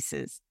 million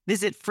pieces.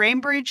 Visit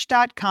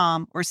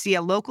framebridge.com or see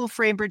a local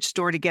FrameBridge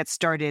store to get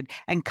started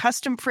and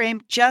custom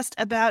frame just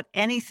about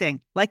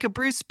anything, like a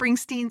Bruce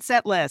Springsteen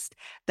set list.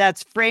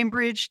 That's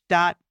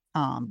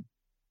framebridge.com.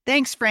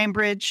 Thanks,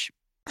 FrameBridge.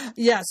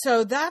 Yeah,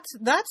 so that's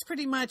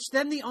pretty much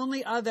then the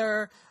only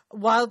other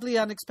wildly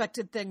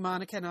unexpected thing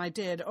Monica and I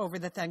did over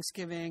the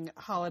Thanksgiving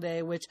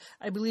holiday, which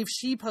I believe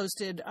she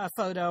posted a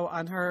photo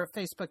on her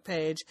Facebook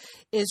page,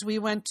 is we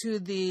went to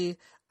the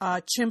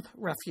chimp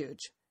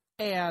refuge.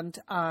 And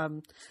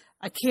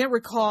I can't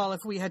recall if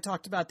we had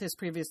talked about this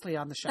previously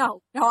on the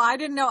show. No, I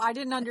didn't know. I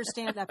didn't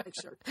understand that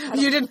picture.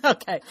 You didn't?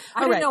 Okay.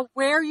 I didn't know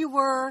where you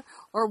were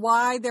or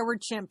why there were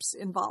chimps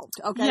involved.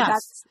 Okay. Yes.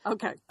 That's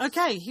okay.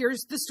 Okay.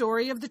 Here's the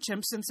story of the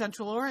chimps in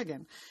Central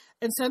Oregon.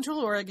 In Central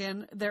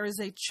Oregon, there is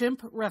a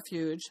chimp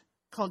refuge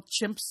called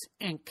Chimps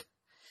Inc.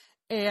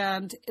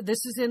 And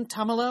this is in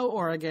Tumalo,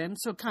 Oregon,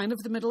 so kind of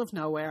the middle of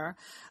nowhere,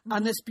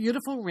 on this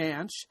beautiful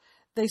ranch.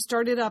 They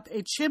started up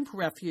a chimp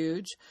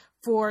refuge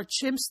for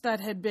chimps that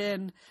had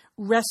been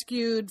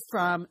rescued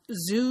from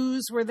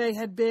zoos where they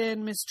had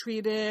been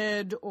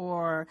mistreated,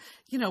 or,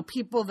 you know,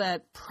 people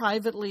that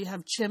privately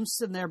have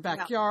chimps in their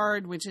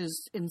backyard, which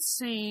is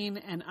insane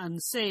and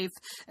unsafe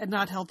and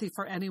not healthy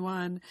for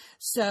anyone.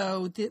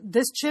 So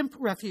this chimp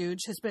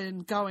refuge has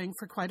been going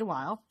for quite a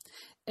while.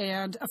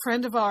 And a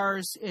friend of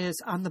ours is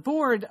on the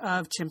board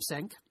of Chimps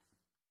Inc.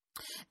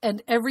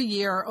 And every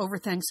year over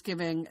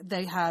Thanksgiving,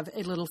 they have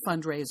a little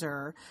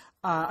fundraiser,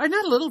 or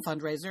not a little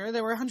fundraiser.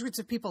 There were hundreds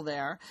of people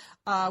there,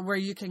 where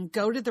you can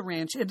go to the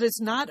ranch. It is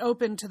not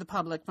open to the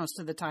public most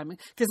of the time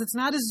because it's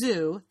not a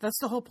zoo. That's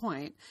the whole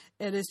point.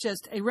 It is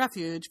just a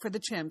refuge for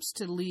the chimps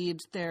to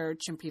lead their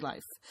chimpy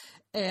life.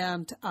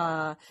 And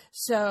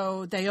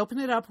so they open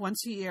it up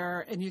once a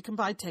year and you can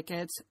buy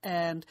tickets.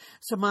 And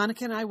so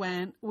Monica and I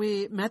went.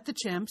 We met the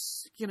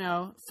chimps, you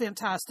know,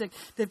 fantastic.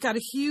 They've got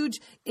a huge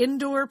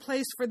indoor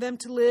place for them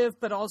to live,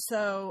 but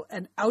also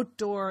an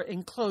outdoor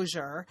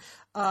enclosure.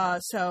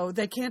 So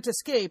they can't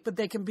escape, but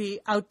they can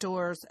be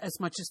outdoors as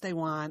much as they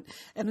want.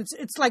 And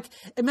it's like,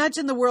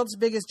 imagine the world's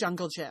biggest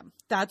jungle gym.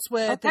 That's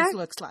what this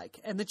looks like.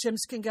 And the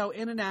chimps can go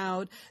in and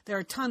out. There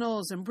are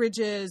tunnels and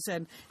bridges,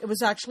 and it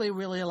was actually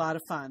really a lot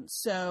of fun.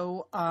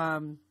 So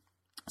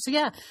we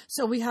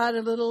had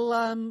a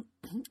little,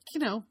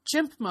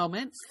 chimp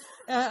moment.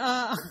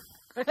 And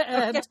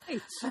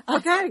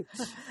Okay.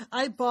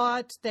 I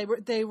bought,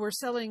 they were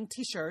selling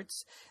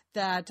T-shirts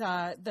that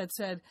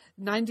said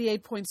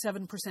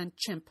 98.7%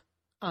 chimp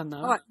on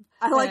them. Oh,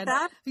 I like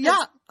that.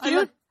 Yeah.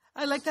 Cute.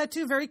 I like that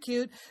too. Very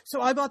cute.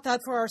 So I bought that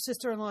for our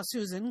sister-in-law,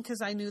 Susan,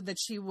 because I knew that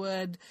she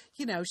would,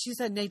 she's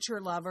a nature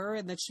lover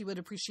and that she would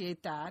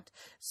appreciate that.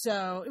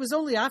 So it was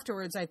only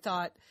afterwards I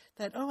thought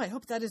that, I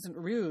hope that isn't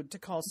rude to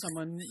call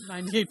someone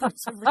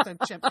 98.7%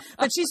 chimp.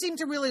 But she seemed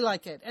to really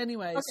like it.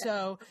 Anyway,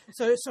 so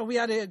we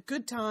had a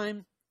good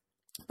time.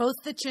 both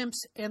the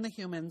chimps and the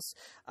humans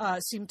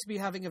seem to be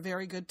having a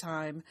very good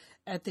time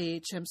at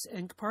the Chimps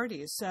Inc.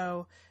 party.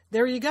 So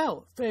there you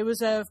go. It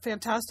was a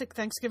fantastic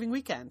Thanksgiving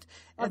weekend.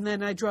 And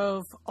then I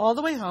drove all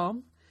the way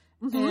home.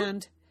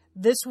 And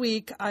this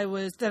week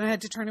then I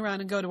had to turn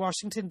around and go to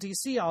Washington,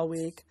 D.C. all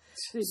week.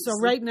 Jeez. So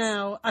right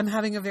now I'm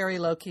having a very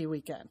low-key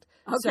weekend.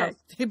 Okay.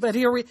 So, but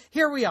here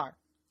we are.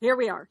 Here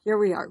we are.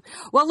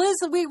 Well, Liz,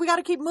 we got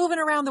to keep moving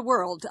around the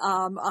world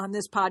on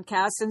this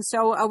podcast. And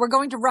so we're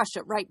going to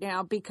Russia right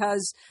now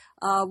because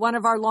one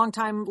of our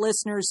longtime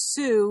listeners,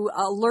 Sue,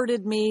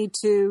 alerted me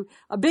to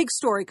a big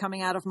story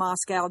coming out of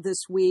Moscow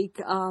this week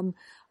of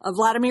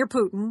Vladimir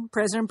Putin,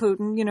 President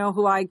Putin,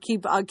 who I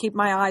keep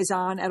my eyes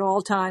on at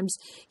all times.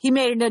 He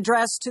made an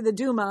address to the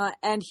Duma,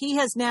 and he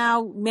has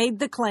now made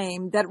the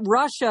claim that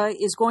Russia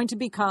is going to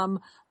become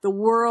the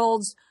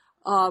world's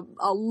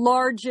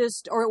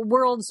largest or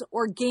world's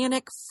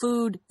organic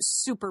food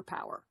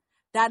superpower.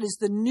 That is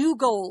the new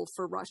goal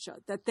for Russia,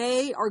 that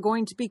they are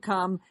going to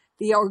become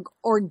the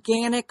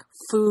organic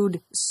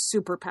food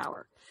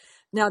superpower.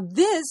 Now,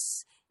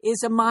 this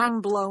is a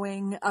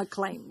mind-blowing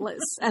claim, Liz,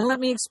 and let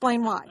me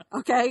explain why.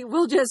 Okay,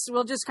 we'll just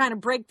kind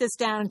of break this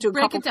down into a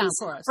couple it down pieces.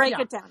 for us. Break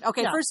Yeah. it down.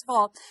 Okay, Yeah. First of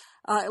all,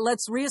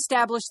 let's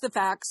reestablish the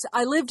facts.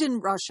 I lived in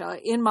Russia,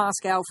 in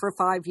Moscow, for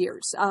 5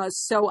 years.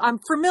 So I'm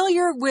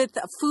familiar with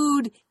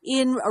food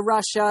in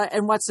Russia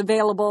and what's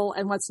available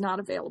and what's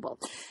not available.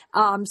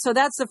 So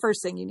that's the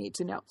first thing you need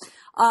to know.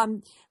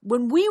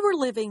 When we were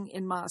living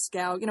in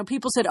Moscow,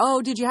 people said,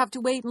 oh, did you have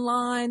to wait in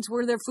lines?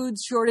 Were there food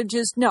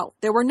shortages? No,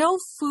 there were no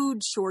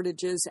food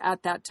shortages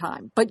at that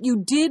time. But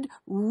you did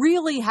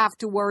really have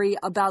to worry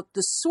about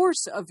the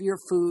source of your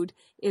food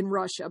in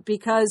Russia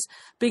because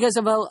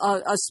of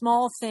a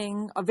small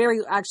thing, a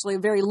very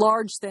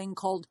large thing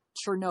called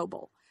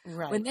Chernobyl.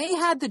 Right. When they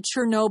had the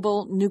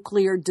Chernobyl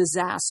nuclear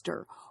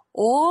disaster,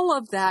 all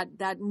of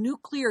that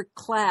nuclear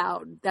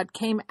cloud that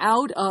came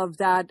out of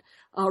that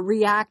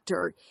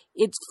reactor,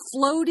 it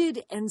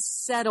floated and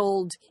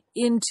settled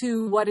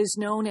into what is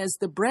known as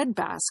the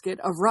breadbasket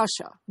of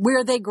Russia,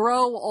 where they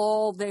grow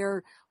all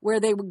their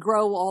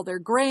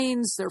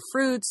grains, their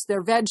fruits,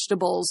 their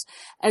vegetables.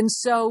 And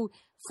so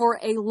for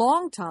a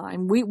long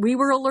time, we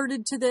were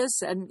alerted to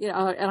this, and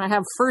I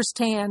have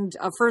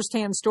a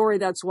firsthand story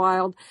that's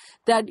wild.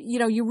 That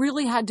you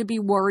really had to be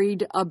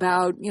worried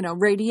about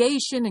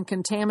radiation and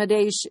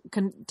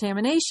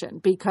contamination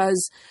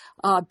because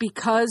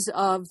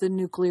of the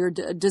nuclear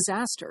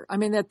disaster. I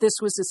mean, that this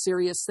was a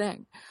serious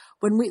thing.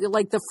 When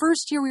the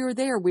first year we were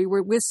there, we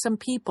were with some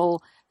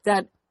people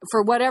that,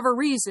 for whatever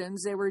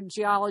reasons, they were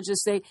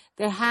geologists. They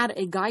had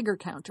a Geiger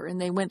counter,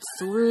 and they went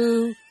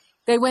through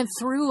a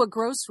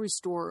grocery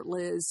store,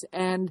 Liz,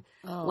 and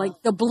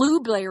the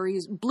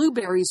blueberries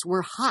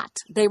were hot.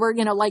 They were,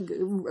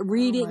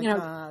 reading,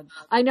 God.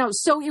 I know.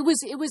 So it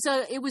was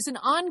an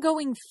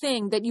ongoing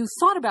thing that you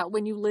thought about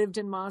when you lived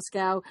in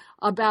Moscow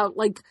about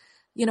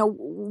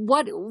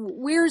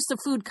where's the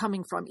food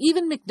coming from?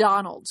 Even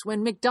McDonald's.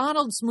 When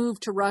McDonald's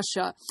moved to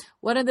Russia,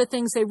 one of the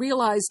things they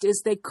realized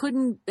is they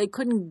couldn't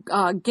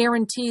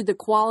guarantee the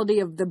quality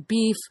of the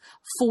beef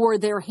for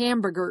their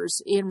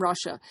hamburgers in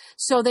Russia.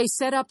 So they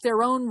set up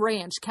their own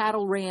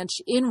cattle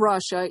ranch in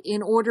Russia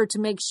in order to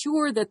make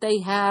sure that they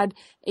had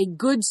a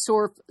good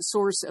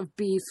source of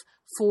beef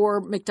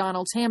for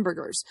McDonald's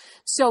hamburgers.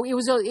 So it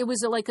was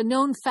a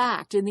known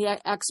fact in the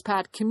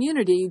expat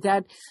community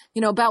that,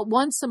 about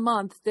once a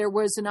month there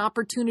was an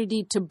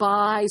opportunity to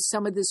buy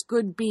some of this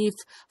good beef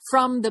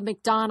from the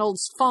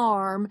McDonald's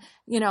farm,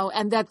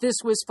 and that this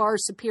was far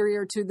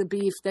superior to the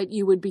beef that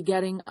you would be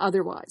getting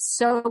otherwise.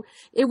 So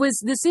it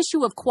was this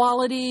issue of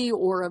quality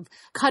or of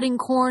cutting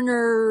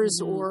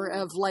corners or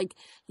of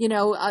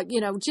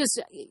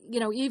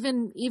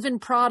even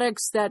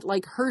products that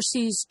like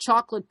Hershey's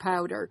chocolate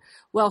powder.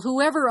 Well,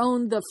 whoever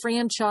owned the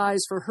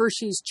franchise for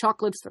Hershey's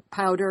chocolate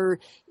powder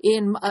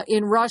in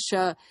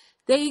Russia,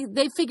 they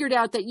figured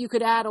out that you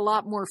could add a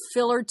lot more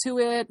filler to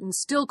it and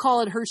still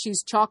call it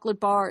Hershey's chocolate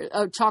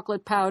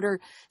powder.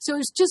 So it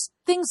was just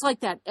things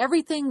like that.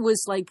 Everything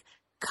was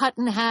cut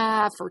in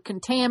half or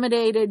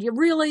contaminated. You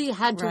really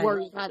had to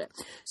worry about it.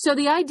 So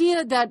the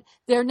idea that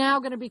they're now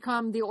going to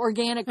become the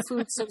organic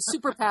food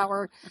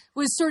superpower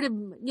was sort of,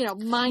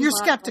 mind-boggling. You're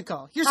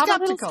skeptical. I'm a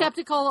little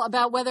skeptical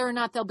about whether or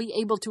not they'll be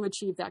able to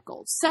achieve that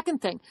goal.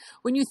 Second thing,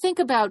 when you think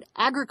about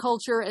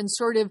agriculture and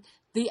sort of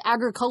the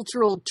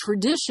agricultural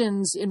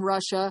traditions in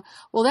Russia,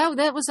 well,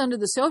 that was under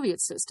the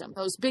Soviet system.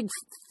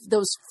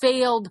 Those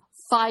failed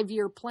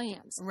 5-year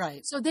plans.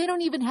 Right. So they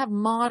don't even have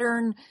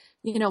modern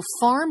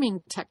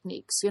farming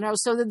techniques,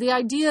 so that the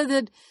idea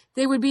that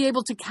they would be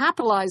able to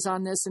capitalize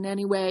on this in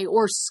any way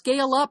or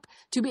scale up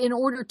in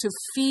order to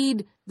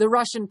feed the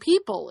Russian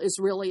people is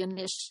really an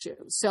issue.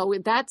 So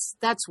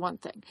that's one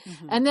thing.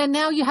 Mm-hmm. And then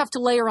now you have to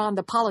layer on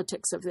the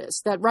politics of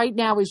this, that right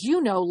now, as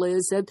you know,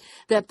 Liz,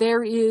 that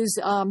there's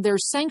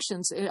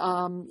sanctions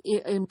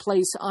in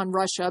place on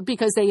Russia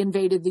because they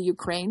invaded the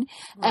Ukraine.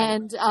 Right.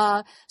 And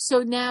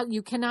so now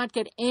you cannot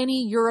get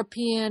any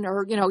European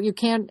or, you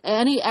can't,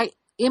 any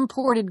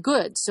imported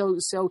goods.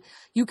 So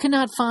you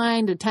cannot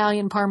find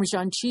Italian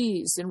Parmesan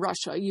cheese in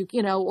Russia.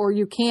 Or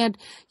you can't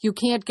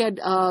get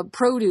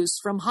produce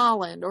from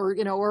Holland,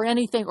 or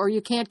anything, or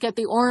you can't get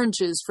the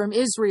oranges from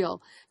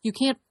Israel. You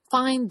can't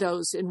find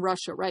those in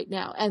Russia right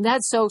now. And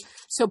that's so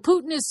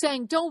Putin is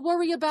saying, don't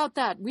worry about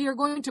that. We are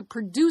going to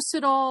produce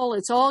it all.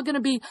 It's all going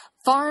to be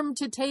farm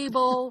to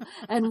table,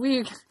 and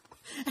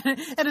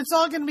and it's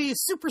all going to be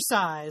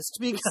supersized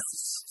because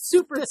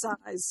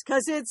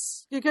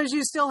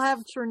you still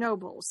have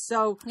Chernobyl.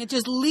 So you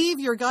just leave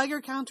your Geiger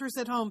counters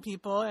at home,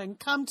 people, and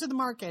come to the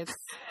market.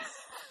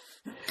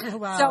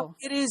 Wow. So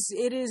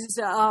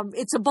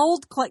it's a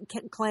bold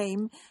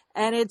claim,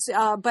 and it's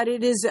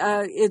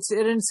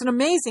an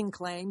amazing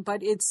claim,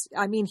 but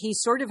he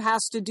sort of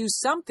has to do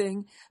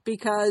something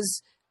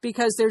because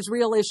there's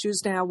real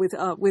issues now with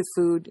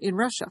food in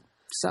Russia.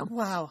 So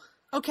wow.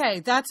 Okay,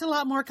 that's a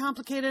lot more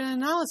complicated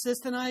analysis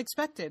than I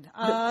expected.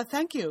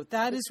 Thank you.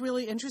 That is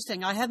really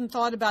interesting. I hadn't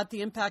thought about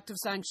the impact of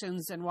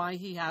sanctions and why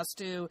he has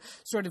to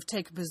sort of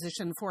take a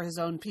position for his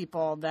own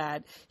people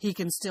that he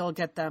can still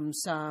get them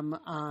some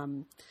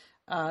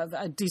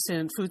a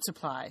decent food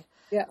supply.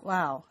 Yeah.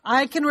 Wow.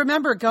 I can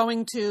remember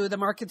going to the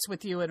markets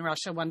with you in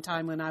Russia one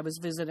time when I was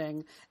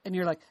visiting, and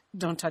you're like,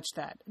 don't touch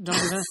that.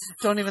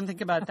 Don't even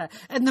think about that.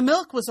 And the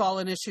milk was all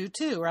an issue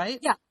too, right?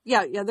 Yeah.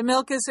 The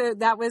milk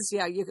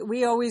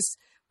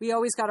we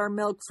always got our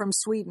milk from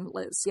Sweden,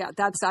 Liz. Yeah,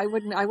 I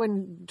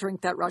wouldn't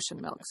drink that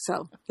Russian milk.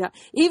 So yeah,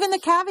 even the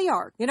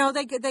caviar,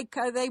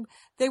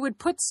 they would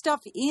put stuff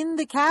in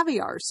the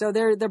caviar. So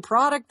they're the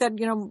product that,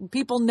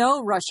 people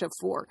know Russia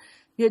for.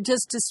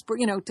 Just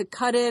to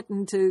cut it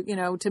and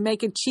to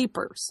make it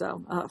cheaper.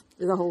 So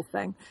the whole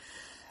thing.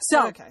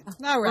 So okay,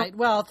 all right.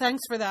 Well,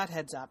 thanks for that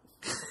heads up.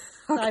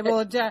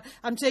 Okay.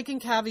 I'm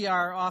taking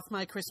caviar off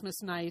my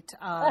Christmas night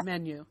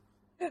menu.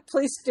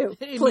 Please do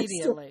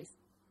immediately.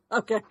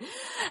 Okay.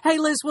 Hey,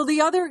 Liz. Well, the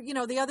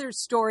other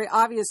story,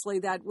 obviously,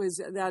 that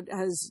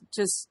has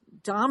just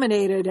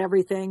dominated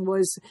everything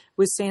was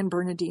San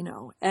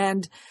Bernardino.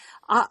 And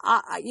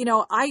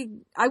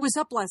I was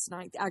up last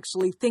night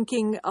actually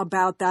thinking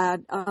about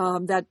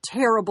that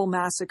terrible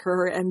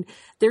massacre, and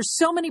there's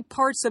so many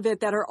parts of it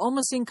that are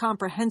almost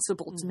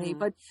incomprehensible to me.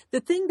 But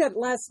the thing that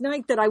last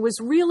night that I was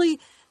really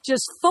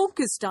just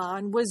focused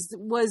on was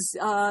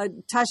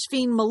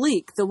Tashfeen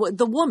Malik, the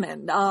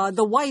woman,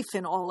 the wife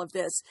in all of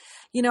this.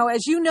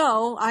 As you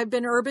know, I've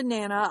been urban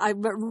nana. I've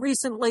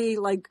recently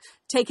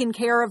taken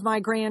care of my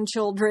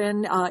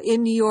grandchildren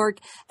in New York,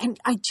 and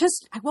I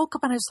woke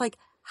up and I was like,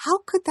 how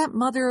could that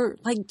mother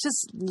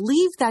just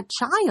leave that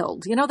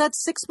child? That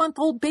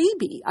 6-month-old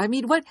baby. I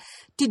mean, what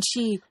did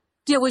she?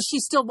 Was she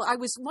still? I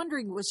was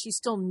wondering, was she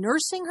still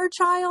nursing her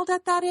child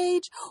at that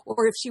age,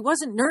 or if she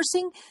wasn't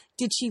nursing,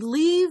 did she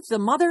leave the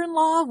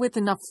mother-in-law with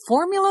enough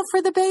formula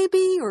for the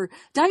baby or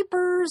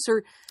diapers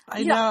or?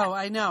 I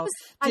know.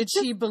 Did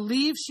she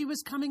believe she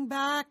was coming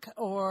back,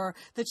 or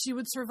that she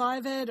would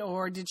survive it,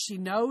 or did she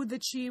know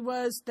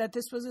that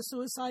this was a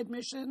suicide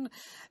mission?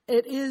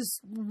 It is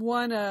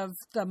one of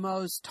the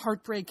most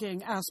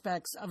heartbreaking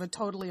aspects of a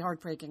totally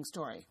heartbreaking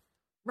story.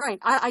 Right.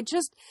 I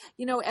just,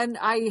 and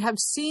I have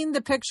seen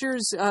the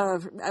pictures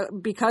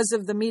because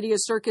of the media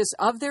circus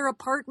of their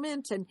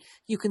apartment, and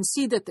you can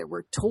see that there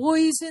were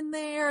toys in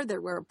there. There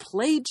were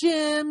play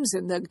gyms,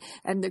 and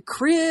the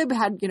crib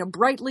had,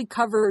 brightly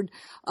covered,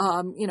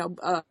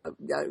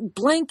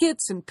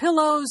 blankets and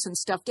pillows and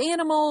stuffed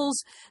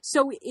animals.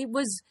 So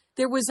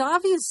there was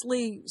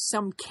obviously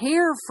some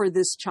care for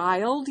this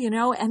child,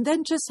 and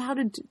then just I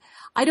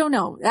don't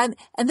know. And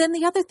then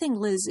the other thing,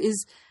 Liz,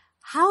 is,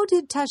 how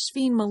did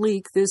Tashfeen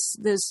Malik, this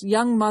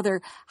young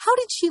mother, how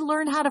did she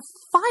learn how to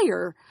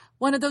fire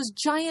one of those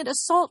giant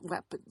assault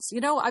weapons?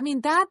 I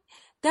mean, that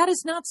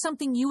is not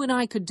something you and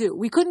I could do.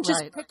 We couldn't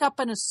just pick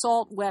up an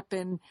assault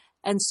weapon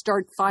and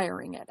start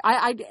firing it.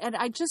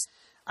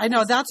 I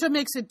know that's what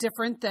makes it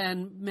different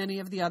than many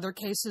of the other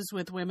cases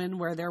with women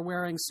where they're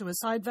wearing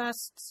suicide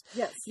vests.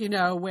 Yes.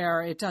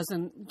 Where it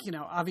doesn't,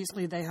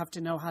 obviously they have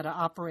to know how to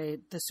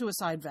operate the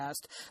suicide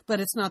vest, but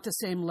it's not the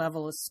same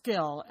level of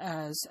skill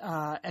as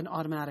an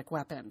automatic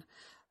weapon.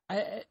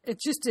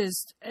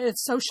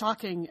 It's so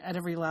shocking at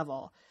every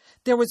level.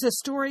 There was a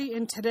story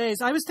in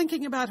today's, I was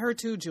thinking about her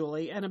too,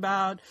 Julie, and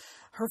about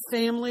her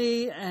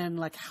family and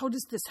how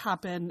does this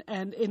happen?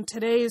 And in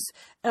today's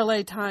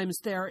LA Times,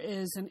 there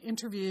is an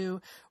interview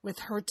with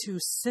her 2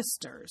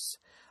 sisters.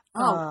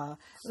 Oh.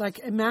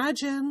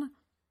 Imagine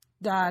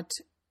that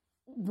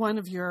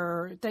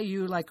that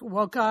you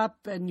woke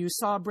up and you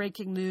saw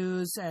breaking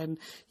news, and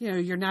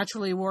you're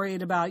naturally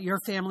worried about your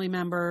family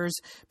members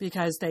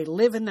because they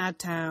live in that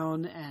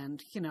town,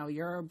 and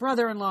your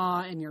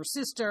brother-in-law and your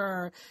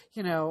sister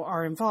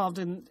are involved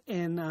in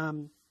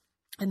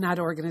that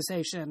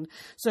organization.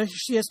 So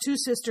she has 2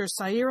 sisters,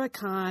 Saira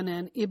Khan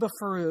and Iba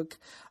Farouk,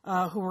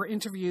 who were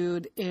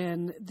interviewed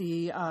in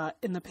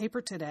the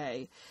paper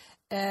today,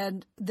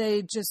 and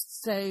they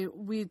just say,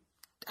 we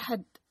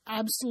had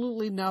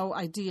absolutely no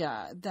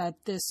idea that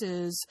this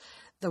is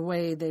the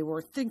way they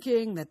were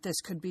thinking, that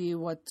this could be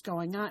what's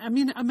going on. I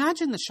mean,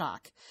 imagine the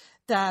shock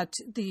that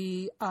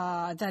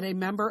that a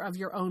member of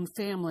your own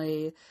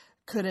family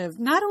could have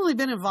not only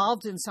been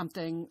involved in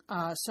something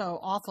so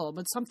awful,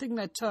 but something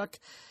that took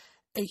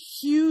a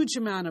huge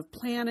amount of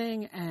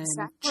planning and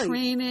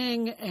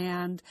training,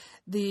 and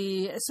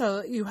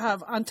so you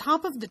have, on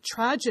top of the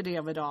tragedy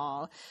of it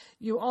all,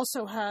 you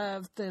also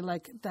have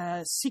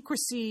the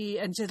secrecy,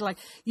 and just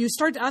you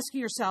start asking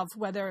yourself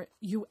whether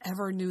you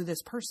ever knew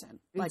this person.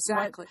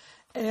 Exactly.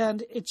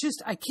 And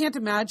I can't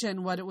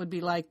imagine what it would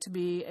be like to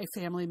be a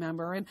family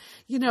member. And,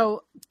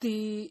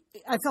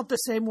 I felt the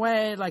same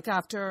way,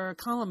 after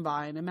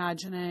Columbine,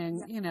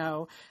 imagining,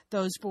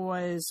 those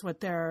boys,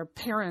 what their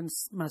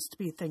parents must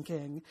be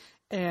thinking,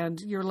 and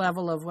your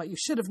level of what you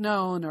should have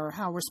known or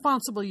how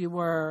responsible you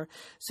were.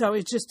 So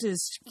it just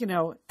is,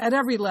 at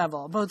every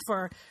level, both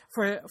for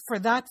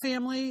that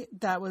family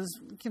that was,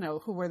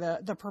 who were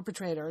the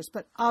perpetrators,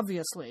 but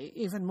obviously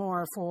even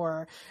more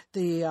for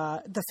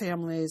the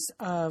families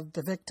of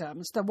the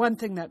victims. The one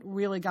thing that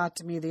really got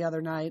to me the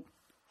other night,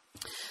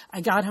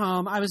 I got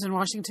home. I was in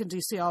Washington,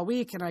 D.C. all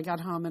week, and I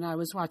got home and I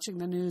was watching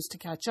the news to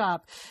catch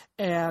up.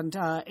 And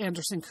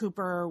Anderson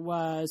Cooper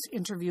was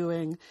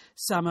interviewing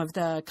some of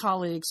the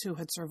colleagues who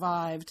had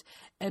survived.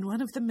 And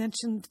one of them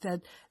mentioned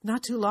that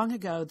not too long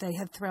ago, they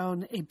had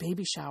thrown a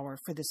baby shower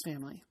for this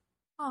family.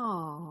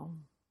 Oh.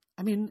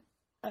 I mean,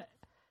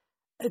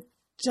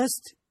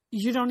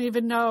 you don't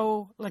even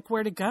know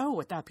where to go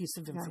with that piece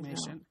of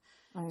information.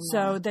 I know.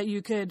 So that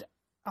you could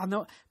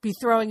be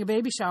throwing a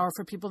baby shower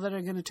for people that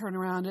are going to turn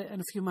around and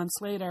a few months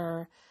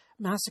later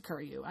massacre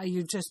you.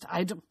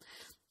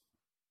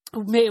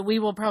 We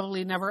will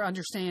probably never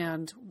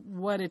understand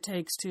what it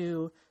takes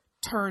to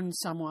turn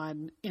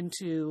someone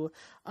into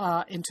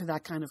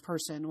that kind of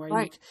person, where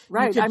you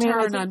can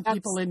turn on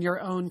people in your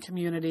own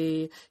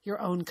community, your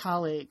own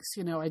colleagues.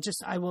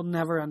 I will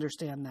never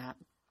understand that.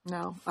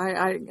 No,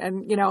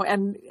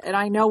 and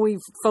I know we've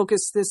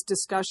focused this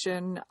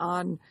discussion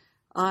on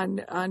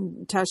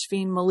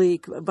Tashfeen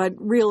Malik, but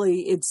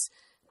really it's,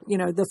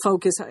 the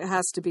focus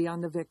has to be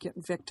on the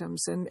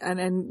victims and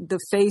the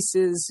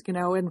faces,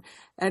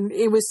 and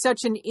it was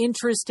such an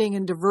interesting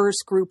and diverse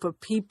group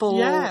of people.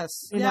 Yes.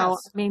 I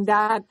mean,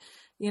 that,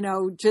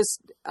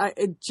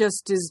 it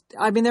just is,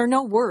 there are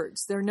no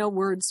words. There are no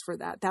words for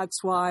that.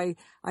 That's why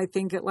I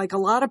think a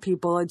lot of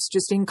people, it's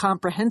just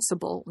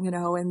incomprehensible,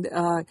 and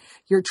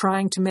you're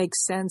trying to make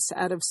sense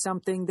out of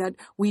something that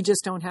we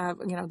just don't have,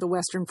 the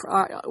Western,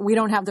 we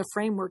don't have the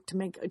framework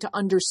to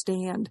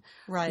understand,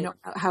 right.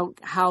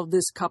 How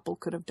this couple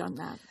could have done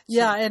that.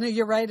 Yeah. So. And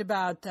you're right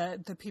about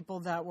the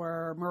people that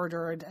were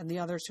murdered and the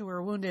others who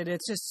were wounded.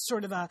 It's just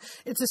sort of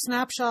it's a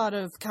snapshot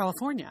of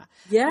California.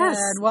 Yes.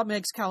 And what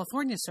makes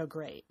California so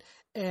great.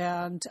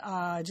 And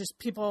just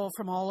people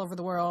from all over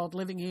the world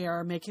living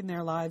here, making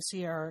their lives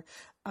here.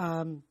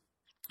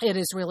 It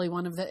is really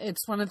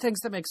it's one of the things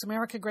that makes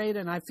America great.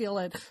 And I feel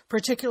it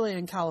particularly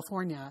in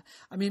California.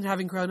 I mean,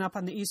 having grown up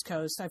on the East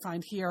Coast, I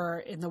find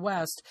here in the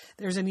West,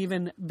 there's an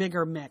even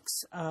bigger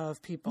mix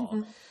of people. Mm-hmm.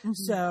 Mm-hmm.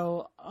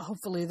 So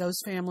hopefully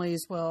those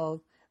families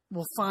will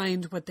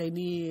find what they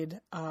need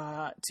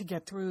to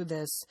get through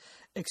this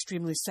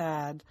extremely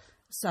sad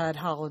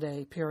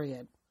holiday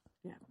period.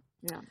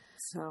 Yeah.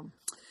 So,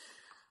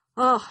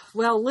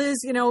 well, Liz,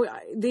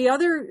 the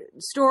other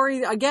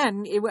story,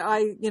 again, it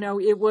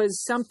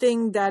was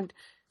something that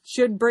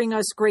should bring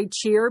us great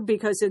cheer,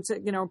 because it's,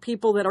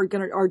 people that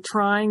are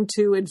trying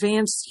to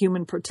advance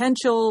human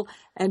potential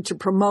and to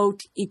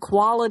promote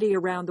equality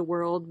around the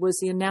world, was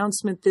the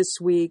announcement this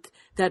week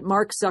that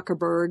Mark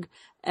Zuckerberg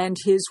and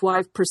his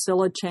wife,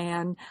 Priscilla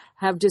Chan,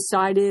 have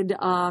decided,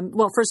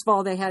 first of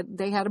all, they had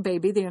a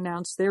baby. They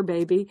announced their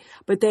baby,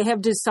 but they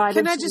have decided.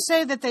 Can I just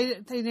say that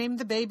they named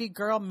the baby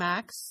girl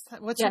Max?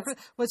 What's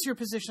your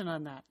position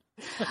on that?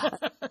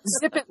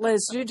 Zip it,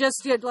 Liz. You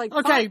just did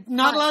okay,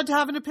 not allowed to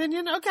have an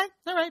opinion? Okay.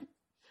 All right.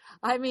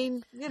 I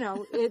mean,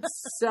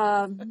 it's,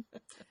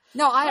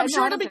 no, I'm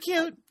sure it'll be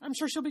cute. I'm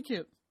sure she'll be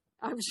cute.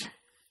 I'm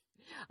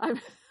sure.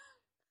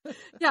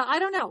 Yeah, I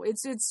don't know.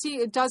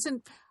 It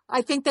doesn't,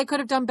 I think they could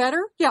have done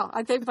better. Yeah,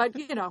 I think, but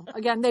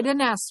again, they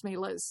didn't ask me,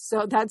 Liz.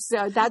 So that's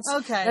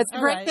okay. That's a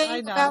great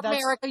thing about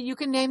America. You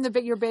can name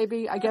your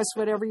baby, I guess,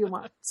 whatever you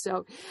want.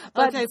 So,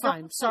 okay,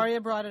 fine. Sorry I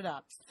brought it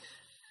up.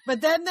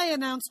 But then they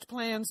announced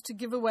plans to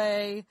give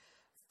away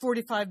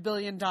 $45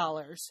 billion.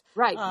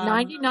 Right,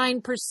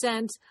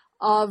 99%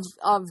 of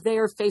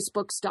their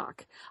Facebook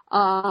stock.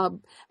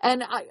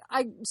 And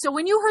so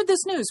when you heard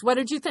this news, what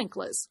did you think,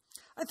 Liz?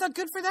 I thought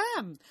good for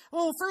them.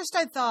 Well, first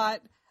I thought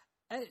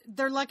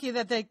they're lucky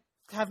that they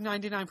have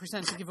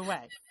 99% to give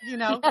away.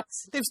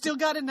 Yes. They've still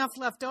got enough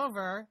left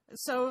over.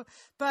 So,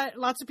 but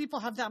lots of people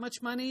have that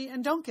much money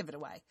and don't give it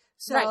away.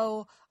 So,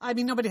 right. I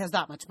mean, nobody has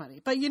that much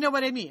money, but you know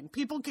what I mean?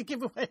 People could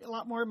give away a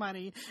lot more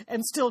money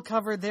and still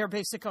cover their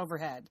basic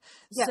overhead.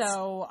 Yes.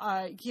 So,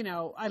 I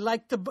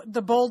like the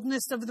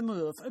boldness of the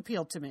move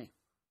appealed to me.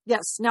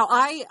 Yes. Now,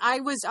 I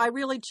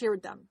really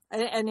cheered them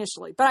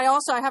initially, but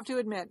I have to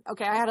admit,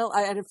 okay, I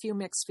had a few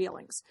mixed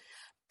feelings,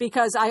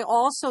 because I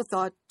also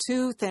thought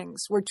two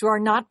things, which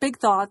are not big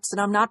thoughts, and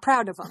I'm not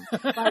proud of them,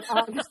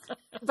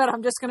 but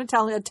I'm just going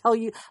to tell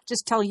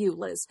you,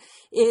 Liz,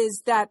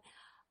 is that,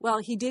 well,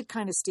 he did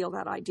kind of steal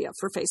that idea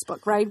for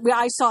Facebook, right?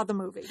 I saw the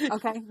movie,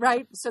 okay,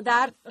 right? So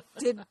that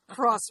did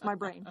cross my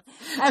brain.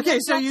 And Okay,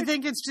 so you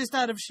think it's just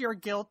out of sheer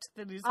guilt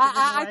that he's giving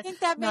I away think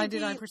that may 99%? be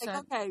like,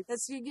 okay.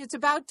 It's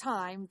about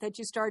time that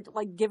you start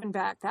like giving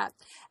back that.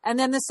 And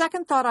then the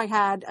second thought I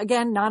had,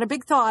 again, not a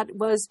big thought,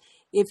 was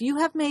if you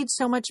have made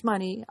so much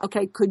money,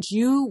 okay, could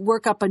you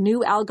work up a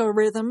new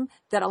algorithm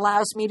that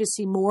allows me to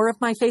see more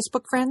of my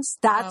Facebook friends?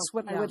 That's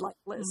what I would like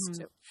Liz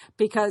to,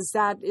 because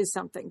that is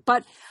something.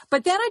 But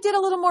then I did a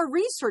little more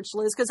research,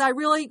 Liz, because I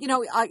really,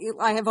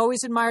 I have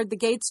always admired the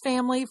Gates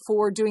family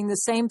for doing the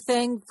same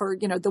thing, for,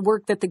 the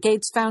work that the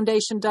Gates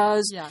Foundation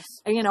does. Yes.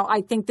 And,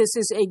 I think this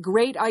is a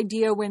great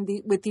idea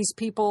with these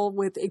people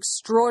with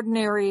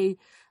extraordinary,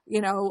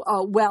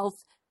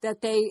 wealth, that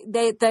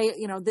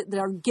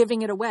they're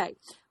giving it away.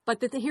 But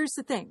here's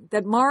the thing,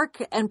 that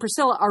Mark and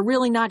Priscilla are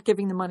really not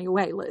giving the money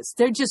away, Liz.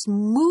 They just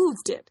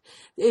moved it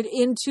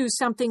into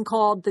something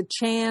called the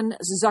Chan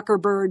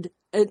Zuckerberg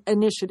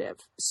Initiative.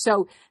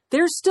 So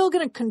they're still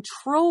going to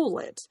control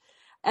it.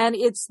 And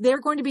they're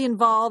going to be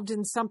involved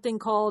in something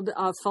called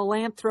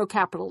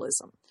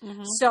philanthrocapitalism.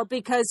 Mm-hmm. So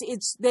because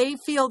they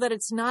feel that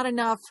it's not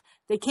enough,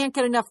 they can't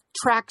get enough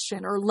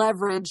traction or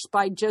leverage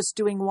by just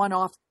doing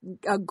one-off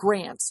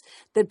grants.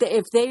 That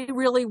if they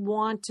really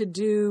want to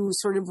do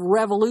sort of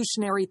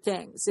revolutionary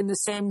things in the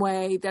same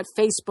way that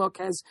Facebook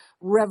has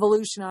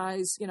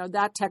revolutionized,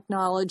 that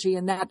technology,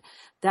 and that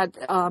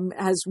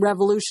has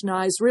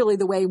revolutionized really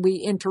the way we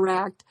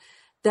interact,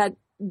 that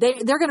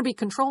they're going to be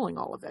controlling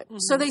all of it. Mm-hmm.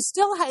 So it's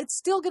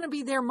still going to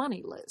be their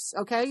money, Liz.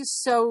 Okay.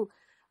 So,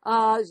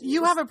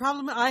 you have a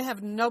problem. I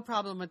have no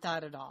problem with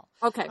that at all.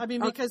 Okay. I mean,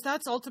 because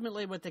that's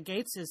ultimately what the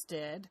Gateses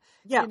did.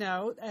 Yeah.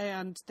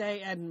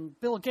 And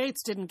Bill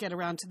Gates didn't get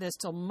around to this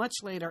till much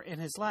later in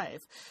his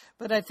life.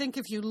 But I think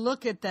if you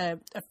look at the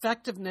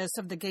effectiveness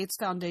of the Gates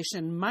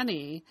Foundation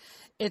money,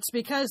 it's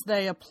because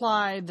they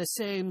apply the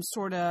same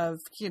sort of,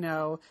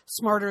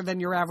 smarter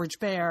than your average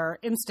bear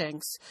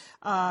instincts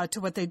to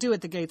what they do at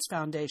the Gates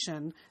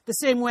Foundation, the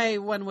same way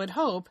one would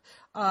hope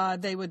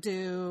they would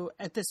do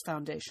at this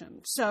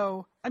foundation.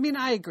 So, I mean,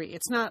 I agree.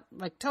 It's not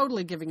like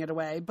totally giving it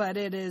away, but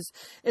it's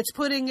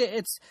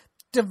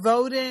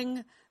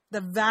devoting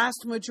the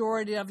vast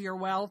majority of your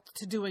wealth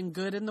to doing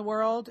good in the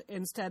world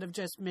instead of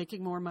just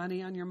making more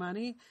money on your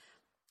money.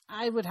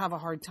 I would have a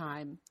hard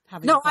time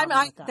having. No,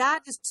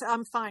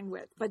 I'm fine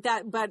with, but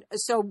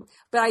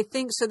I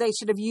think so. They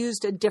should have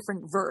used a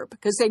different verb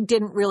because they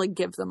didn't really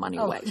give the money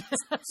away.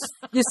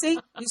 You see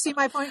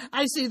my point?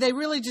 I see. They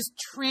really just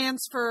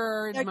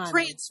transferred money.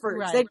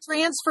 Right. They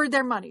transferred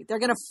their money. They're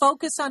going to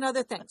focus on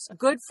other things.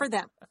 Good for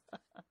them.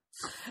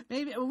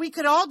 Maybe we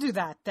could all do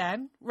that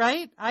then,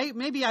 right?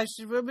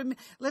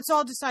 Let's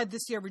all decide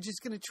this year we're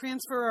just going to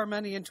transfer our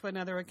money into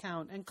another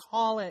account and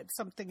call it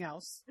something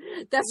else.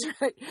 That's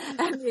right.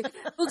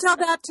 We'll tell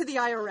that to the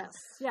IRS.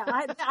 Yeah,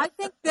 I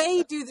think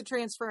they do the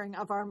transferring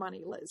of our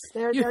money, Liz.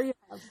 There you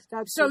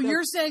have. So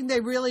you're saying they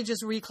really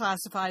just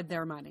reclassified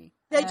their money?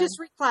 They just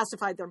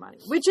reclassified their mony,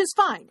 which is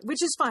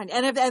fine.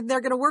 And if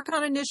they're going to work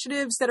on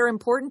initiatives that are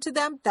important to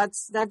them,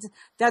 that's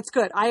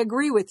good. I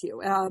agree with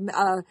you.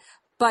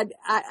 But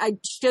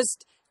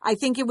I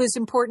think it was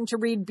important to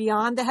read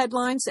beyond the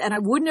headlines, and I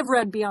wouldn't have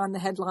read beyond the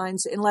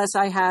headlines unless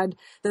I had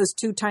those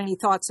two tiny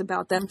thoughts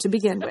about them to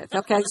begin with.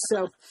 Okay,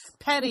 so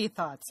petty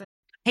thoughts.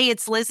 Hey,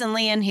 it's Liz and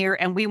Leanne here,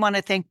 and we want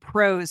to thank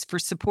Prose for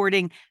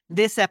supporting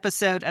this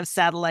episode of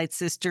Satellite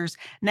Sisters.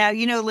 Now,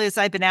 Liz,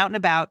 I've been out and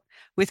about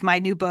with my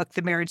new book,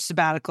 The Marriage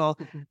Sabbatical.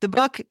 Mm-hmm. The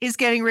book is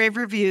getting rave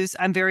reviews.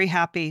 I'm very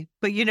happy.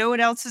 But you know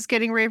what else is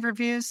getting rave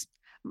reviews?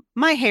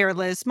 My hair,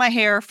 Liz. My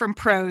hair from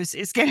Prose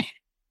is getting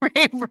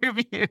rave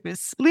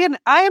reviews. Leanne,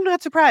 I am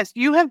not surprised.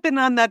 You have been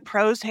on that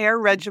Prose hair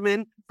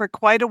regimen for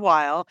quite a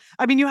while.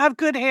 I mean, you have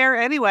good hair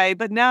anyway,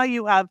 but now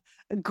you have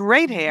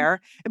great hair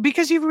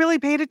because you've really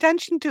paid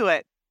attention to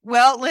it.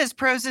 Well, Liz,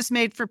 Prose is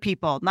made for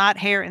people, not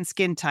hair and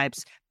skin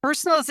types.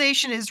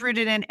 Personalization is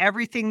rooted in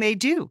everything they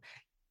do,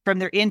 from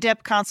their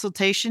in-depth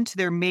consultation to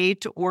their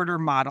made-to-order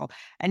model.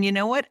 And you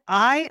know what?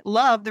 I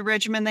love the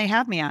regimen they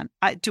have me on.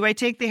 Do I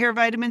take the hair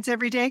vitamins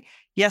every day?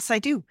 Yes, I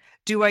do.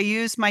 Do I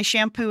use my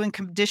shampoo and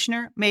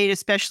conditioner made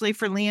especially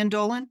for Leanne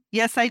Dolan?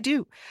 Yes, I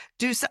do.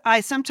 Do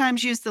I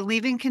sometimes use the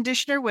leave-in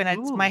conditioner when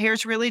my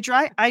hair's really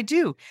dry? I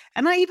do.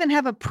 And I even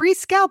have a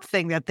pre-scalp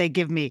thing that they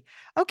give me.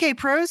 Okay,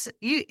 Prose,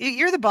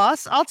 you're the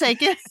boss. I'll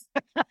take it.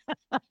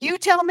 You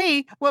tell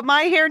me what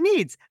my hair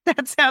needs.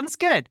 That sounds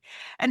good.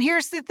 And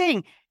here's the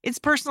thing. It's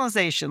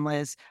personalization,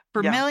 Liz.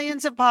 For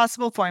millions of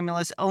possible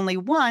formulas, only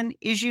one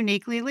is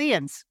uniquely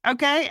Leanne's.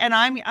 Okay? And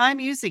I'm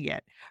using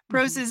it.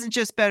 Prose isn't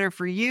just better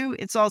for you,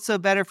 it's also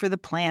better for the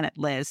planet,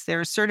 Liz.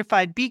 They're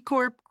certified B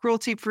Corp,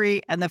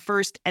 cruelty-free, and the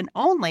first and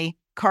only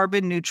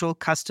carbon neutral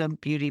custom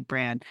beauty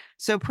brand.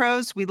 So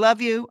Prose, we love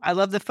you. I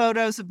love the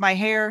photos of my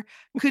hair.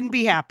 Couldn't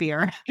be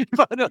happier.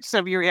 Photos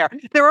of your hair.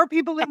 There are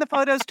people in the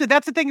photos too.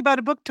 That's the thing about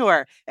a book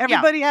tour.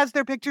 Everybody has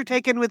their picture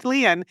taken with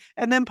Lian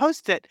and then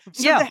posts it.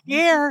 So the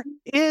hair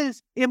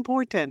is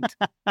important.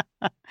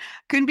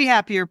 Couldn't be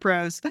happier,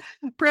 Prose.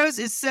 Prose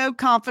is so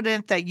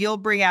confident that you'll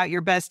bring out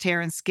your best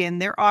hair and skin.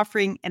 They're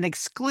offering an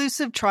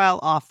exclusive trial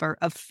offer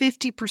of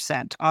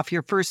 50% off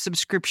your first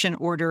subscription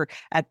order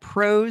at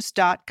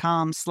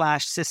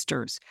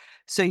prose.com/sisters.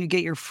 So you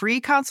get your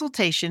free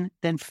consultation,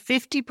 then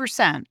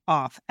 50%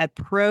 off at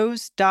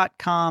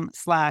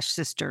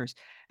prose.com/sisters.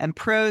 And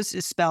Prose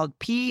is spelled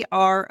Prose.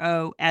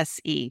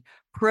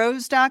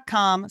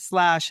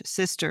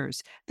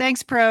 Prose.com/sisters.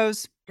 Thanks,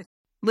 Prose.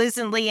 Liz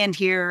and Lian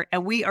here,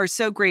 and we are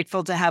so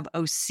grateful to have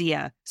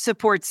OSEA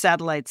support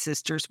Satellite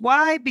Sisters.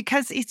 Why?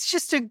 Because it's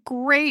just a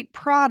great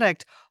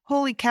product.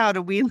 Holy cow,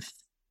 do we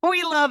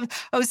love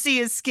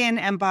OSEA's skin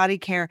and body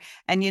care.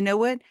 And you know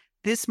what?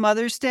 This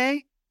Mother's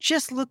Day,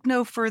 just look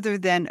no further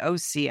than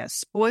OSEA.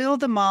 Spoil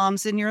the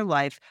moms in your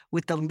life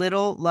with the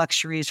little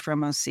luxuries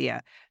from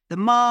OSEA. The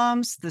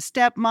moms, the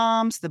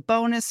stepmoms, the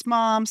bonus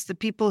moms, the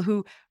people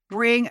who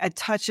bring a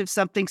touch of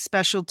something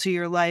special to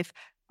your life.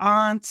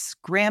 Aunts,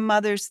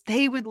 grandmothers,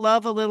 they would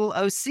love a little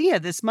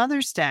OSEA this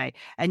Mother's Day.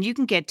 And you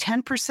can get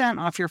 10%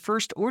 off your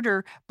first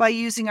order by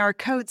using our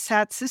code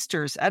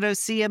SATSisters at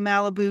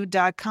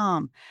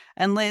OSEAMalibu.com.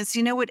 And Liz,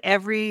 you know what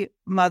every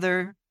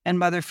mother and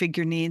mother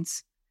figure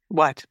needs?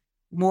 What?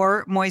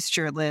 More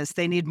moisture, Liz.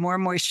 They need more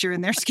moisture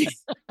in their skin.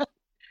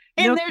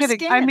 No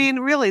kidding. I mean,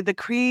 really, the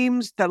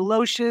creams, the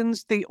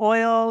lotions, the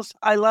oils,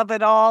 I love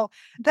it all.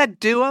 That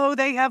duo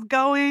they have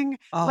going,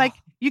 like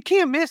you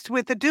can't miss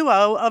with the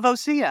duo of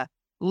OSEA.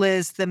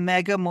 Liz, the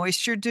Mega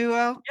Moisture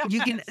Duo.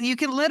 Yes. You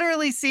can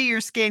literally see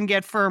your skin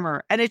get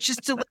firmer, and it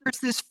just delivers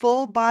this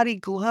full body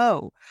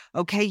glow.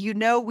 Okay, you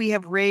know we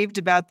have raved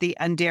about the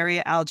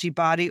Undaria Algae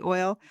Body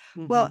Oil.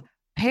 Mm-hmm. Well,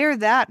 pair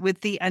that with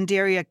the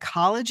Undaria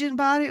Collagen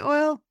Body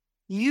Oil.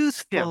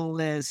 Youthful,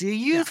 Liz. A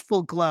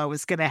youthful glow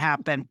is going to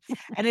happen.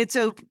 And it's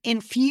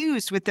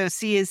infused with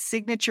OSEA's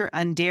signature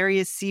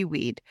Undaria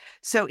seaweed.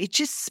 So it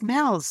just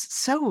smells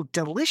so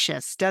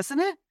delicious, doesn't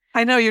it?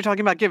 I know you're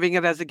talking about giving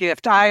it as a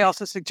gift. I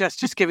also suggest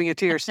just giving it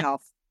to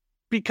yourself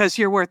because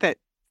you're worth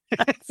it.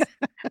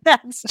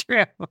 That's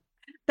true.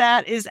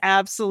 That is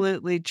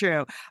absolutely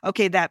true.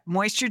 Okay, that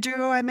Moisture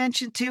Duo I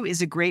mentioned too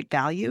is a great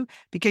value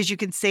because you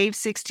can save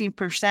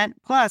 16%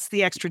 plus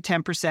the extra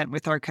 10%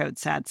 with our code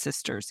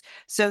SADSisters.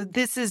 So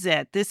this is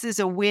it. This is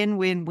a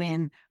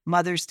win-win-win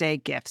Mother's Day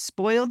gift.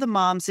 Spoil the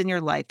moms in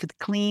your life with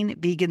clean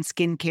vegan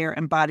skincare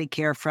and body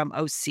care from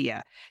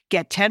OSEA.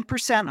 Get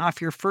 10%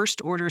 off your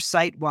first order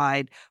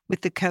site-wide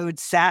with the code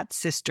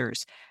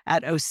SATSisters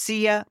at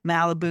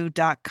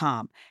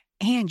OSEAMalibu.com.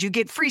 And you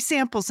get free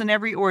samples in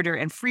every order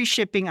and free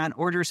shipping on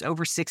orders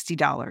over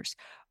 $60.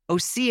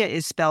 OSEA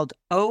is spelled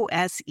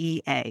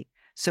OSEA.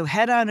 So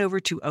head on over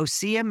to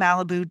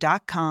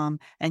OSEAMalibu.com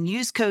and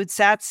use code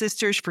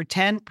SATSisters for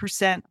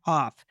 10%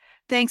 off.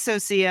 Thanks,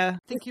 OSEA. I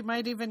think you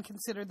might even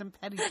consider them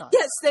petty thoughts.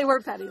 Yes, they were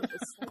petty.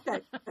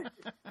 Okay.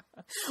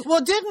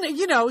 Well,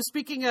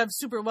 speaking of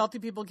super wealthy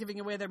people giving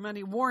away their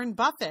money, Warren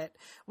Buffett,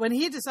 when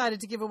he decided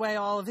to give away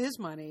all of his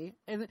money,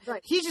 and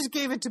he just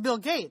gave it to Bill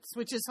Gates,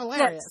 which is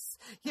hilarious.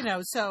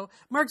 Yes. So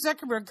Mark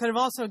Zuckerberg could have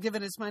also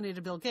given his money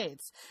to Bill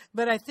Gates.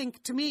 But I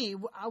think, to me,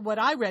 what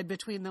I read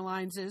between the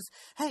lines is,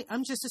 hey,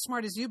 I'm just as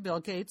smart as you,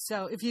 Bill Gates,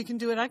 so if you can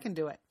do it, I can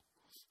do it.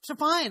 So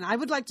fine, I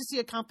would like to see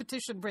a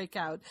competition break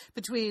out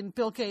between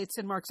Bill Gates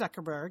and Mark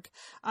Zuckerberg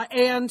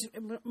and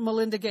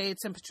Melinda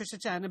Gates and Patricia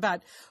Chan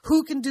about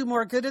who can do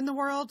more good in the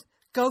world.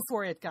 Go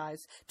for it,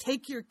 guys.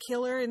 Take your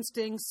killer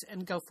instincts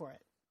and go for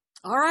it.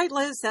 All right,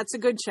 Liz, that's a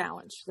good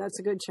challenge.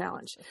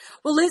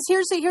 Well, Liz,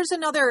 here's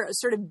another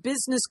sort of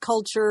business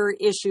culture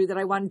issue that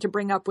I wanted to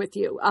bring up with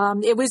you.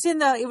 It was in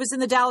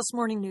the Dallas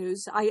Morning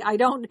News.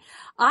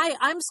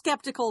 I'm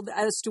skeptical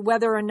as to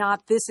whether or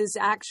not this is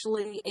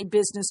actually a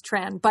business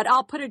trend, but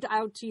I'll put it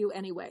out to you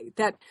anyway.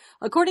 That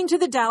according to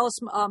the Dallas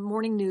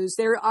Morning News,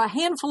 there are a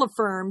handful of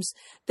firms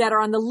that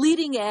are on the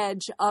leading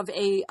edge of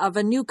a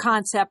new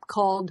concept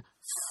called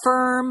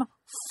Firm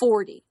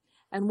 40.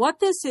 And what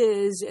this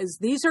is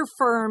these are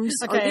firms.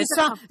 Okay,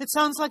 it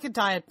sounds like a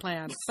diet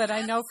plan, but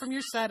I know from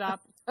your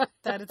setup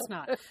that it's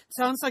not. It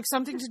sounds like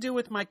something to do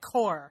with my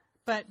core,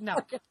 but no.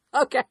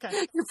 Okay.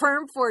 Your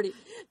Firm 40.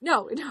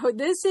 No,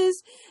 this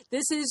is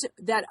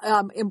that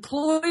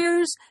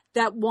employers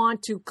that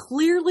want to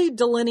clearly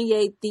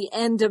delineate the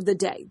end of the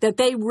day, that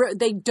they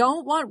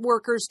don't want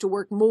workers to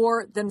work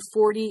more than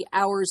 40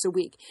 hours a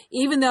week,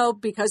 even though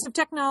because of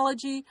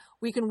technology,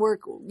 we can work,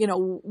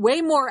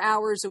 way more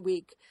hours a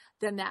week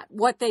than that.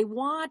 What they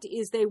want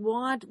is they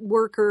want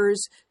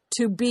workers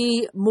to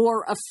be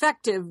more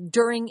effective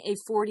during a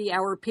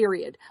 40-hour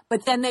period.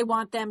 But then they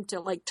want them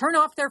to turn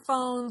off their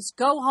phones,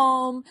 go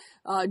home,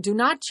 do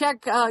not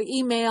check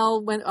email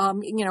when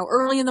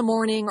early in the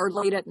morning or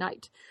late at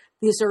night.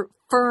 These are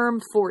Firm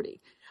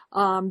 40.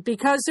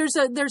 because there's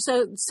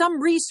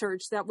some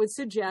research that would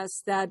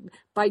suggest that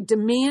by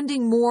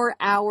demanding more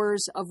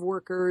hours of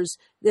workers,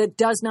 that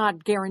does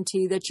not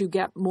guarantee that you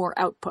get more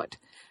output.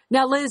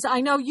 Now, Liz,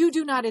 I know you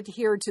do not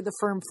adhere to the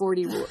Firm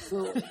 40 rule.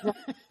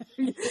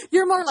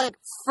 You're more like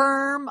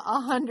Firm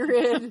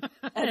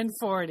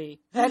 140.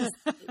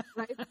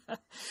 Right?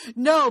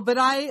 No, but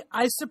I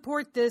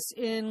support this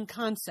in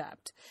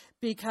concept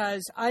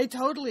because I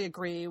totally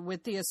agree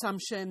with the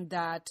assumption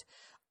that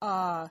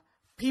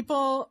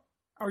people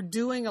are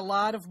doing a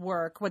lot of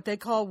work, what they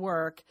call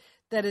work,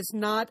 that is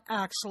not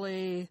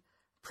actually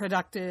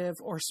productive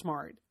or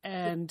smart.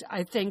 And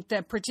I think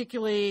that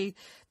particularly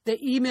the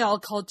email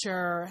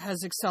culture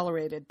has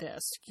accelerated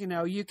this. You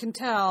know, you can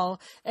tell,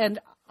 and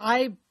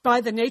I,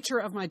 by the nature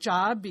of my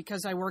job,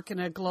 because I work in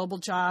a global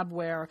job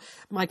where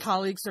my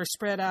colleagues are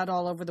spread out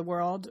all over the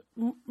world,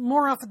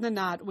 more often than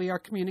not, we are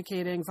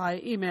communicating via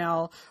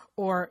email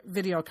or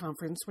video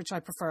conference, which I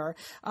prefer,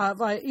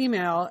 via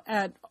email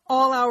at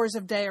all hours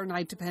of day or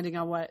night, depending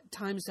on what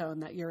time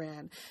zone that you're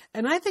in.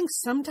 And I think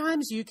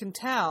sometimes you can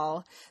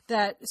tell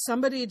that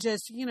somebody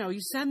just, you know,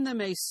 you send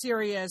them a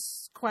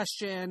serious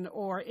question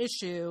or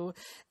issue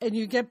and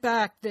you get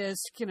back this,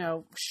 you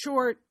know,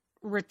 short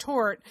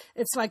retort.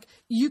 It's like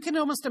you can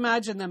almost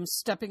imagine them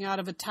stepping out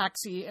of a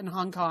taxi in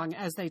Hong Kong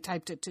as they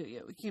typed it to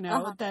you, you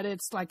know, that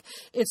it's like,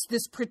 it's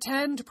this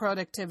pretend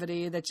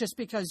productivity that just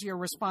because you're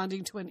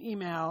responding to an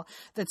email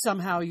that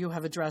somehow you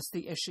have addressed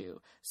the issue.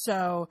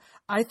 So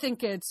I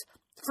think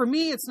for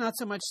me, it's not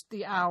so much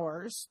the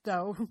hours,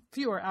 though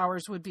fewer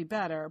hours would be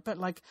better, but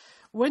like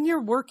when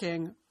you're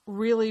working,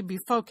 really be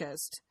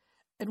focused.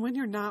 And when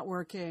you're not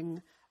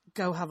working,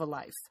 go have a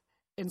life,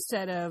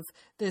 instead of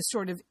this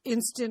sort of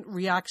instant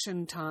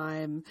reaction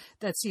time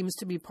that seems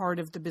to be part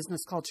of the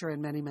business culture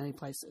in many, many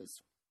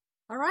places.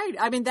 All right.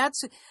 I mean,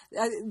 that's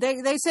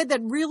they said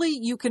that really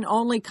you can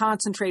only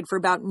concentrate for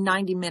about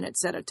 90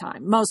 minutes at a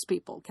time. Most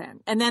people can.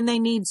 And then they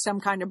need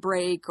some kind of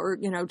break or,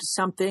 you know,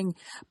 something.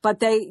 But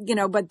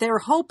they're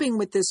hoping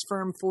with this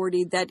Firm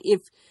 40 that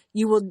if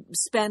you will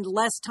spend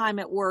less time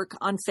at work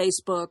on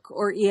Facebook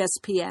or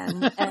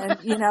ESPN and,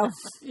 you know.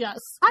 Yes.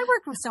 I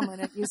worked with someone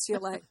at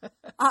UCLA.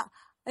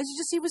 As you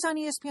just see, he was on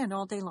ESPN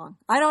all day long.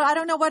 I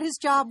don't know what his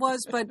job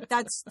was, but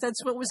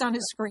that's what was on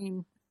his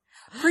screen.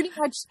 Pretty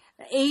much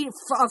a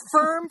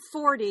Firm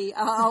 40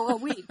 a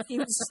week. He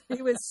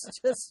was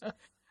just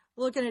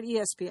looking at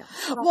ESPN.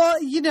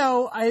 Well, you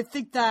know, I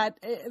think that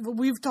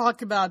we've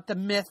talked about the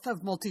myth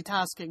of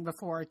multitasking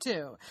before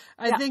too.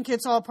 I think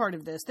it's all part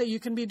of this, that you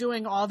can be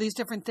doing all these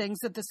different things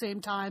at the same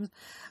time.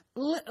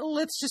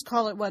 Let's just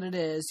call it what it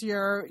is.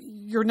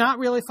 You're not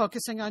really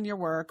focusing on your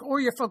work, or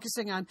you're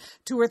focusing on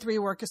 2 or 3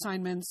 work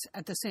assignments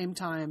at the same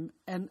time.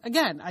 And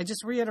again, I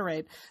just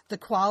reiterate, the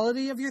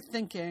quality of your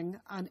thinking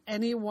on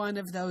any one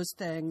of those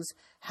things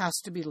has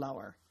to be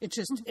lower. It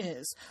just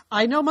is.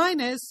 I know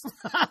mine is.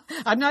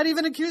 I'm not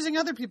even accusing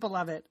other people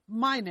of it.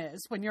 Mine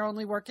is, when you're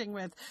only working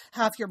with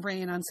half your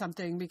brain on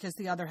something because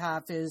the other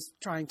half is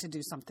trying to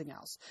do something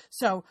else.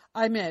 So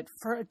I admit,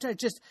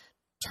 just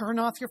turn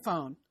off your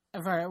phone.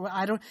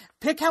 I don't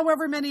pick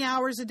however many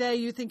hours a day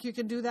you think you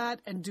can do that,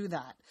 and do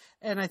that.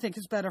 And I think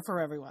it's better for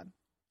everyone.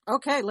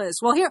 Okay, Liz.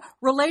 Well, here,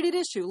 related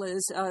issue,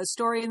 Liz, a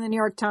story in the New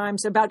York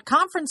Times about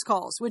conference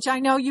calls, which I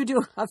know you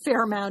do a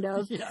fair amount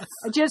of. Yes.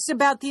 Just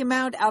about the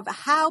amount of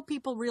how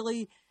people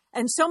really,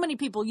 and so many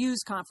people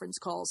use conference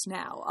calls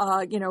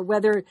now, you know,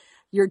 whether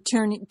you're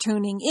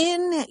tuning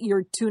in,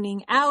 you're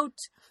tuning out,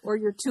 or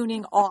you're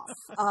tuning off.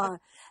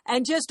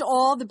 And just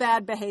all the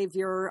bad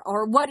behavior,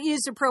 or what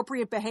is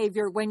appropriate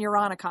behavior when you're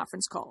on a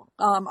conference call.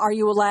 Are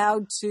you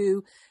allowed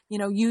to, you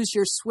know, use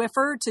your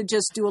Swiffer to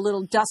just do a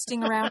little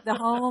dusting around the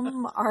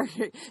home?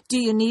 Do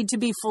you need to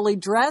be fully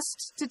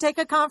dressed to take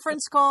a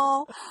conference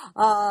call?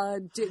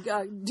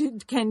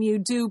 Can you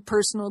do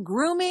personal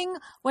grooming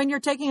when you're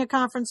taking a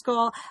conference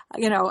call?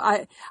 You know,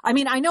 I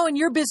mean, I know in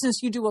your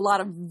business you do a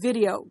lot of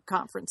video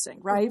conferencing,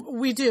 right?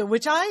 We do,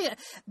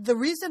 the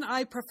reason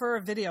I prefer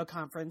a video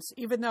conference,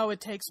 even though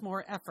it takes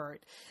more effort,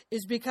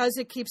 is because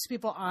it keeps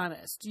people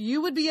honest.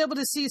 You would be able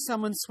to see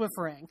someone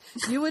Swiffering.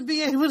 You would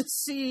be able to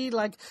see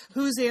like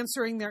who's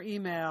answering their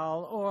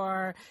email,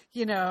 or,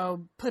 you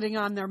know, putting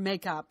on their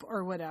makeup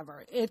or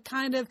whatever. It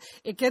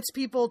gets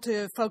people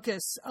to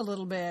focus a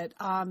little bit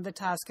on the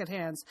task at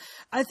hand.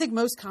 I think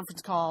most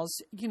conference calls,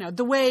 you know,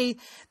 the way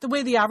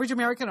the average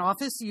American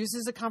office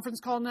uses a conference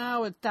call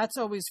now, that's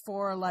always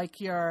for like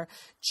your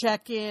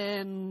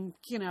check-in,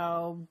 you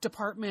know,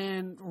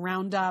 department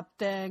roundup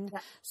thing.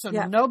 So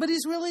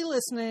nobody's really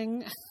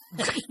listening.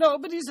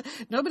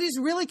 Nobody's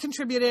really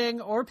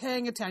contributing or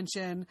paying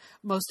attention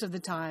most of the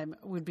time,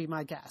 would be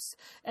my guess.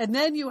 And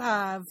then you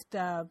have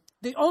the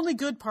only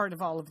good part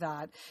of all of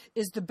that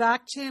is the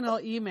back channel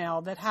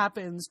email that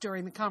happens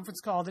during the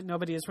conference call that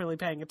nobody is really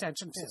paying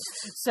attention to.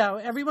 So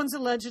everyone's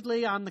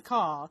allegedly on the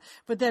call,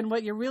 but then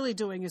what you're really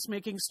doing is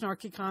making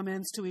snarky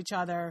comments to each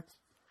other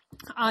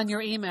on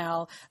your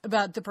email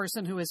about the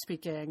person who is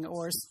speaking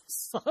or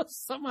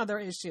some other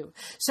issue.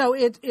 So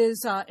it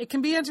is, it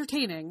can be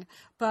entertaining,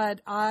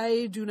 but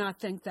I do not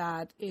think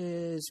that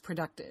is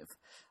productive.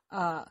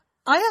 I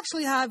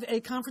actually have a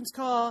conference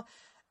call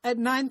at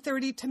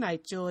 9:30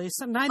 tonight, Julie.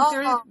 So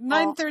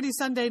 9:30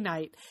 Sunday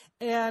night,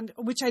 and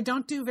which I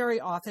don't do very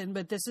often,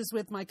 but this is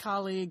with my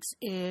colleagues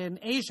in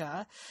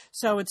Asia.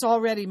 So it's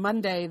already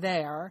Monday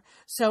there.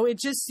 So it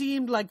just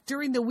seemed like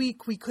during the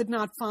week we could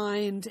not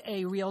find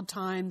a real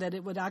time that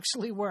it would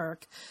actually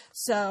work.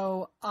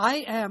 So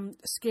I am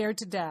scared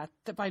to death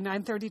that by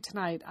 9:30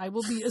 tonight I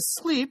will be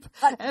asleep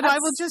and I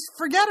will just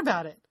forget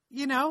about it,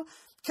 you know?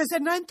 Because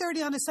at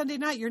 9:30 on a Sunday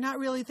night, you're not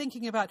really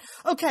thinking about,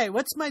 okay,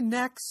 what's my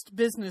next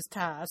business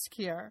task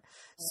here?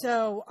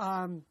 So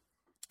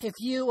if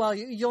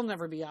you'll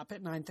never be up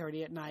at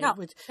 9:30 at night.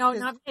 No,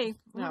 not me.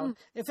 No.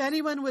 If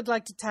anyone would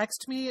like to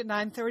text me at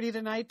 9:30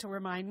 tonight to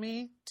remind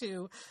me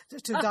to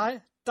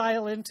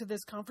dial into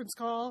this conference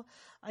call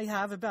I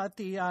have about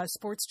the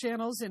sports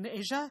channels in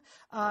Asia,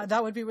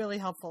 that would be really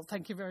helpful.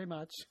 Thank you very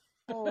much.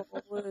 Oh,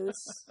 Liz.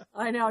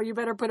 I know. You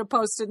better put a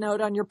Post-it note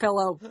on your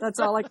pillow. That's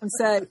all I can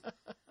say.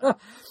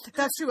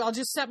 That's true. I'll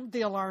just set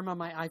the alarm on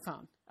my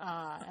iPhone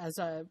as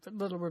a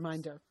little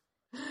reminder.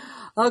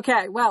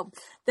 Okay. Well,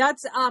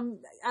 that's, you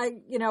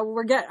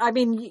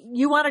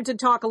wanted to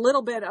talk a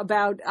little bit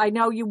about, I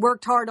know you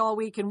worked hard all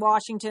week in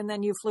Washington,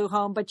 then you flew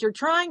home, but you're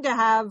trying to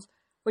have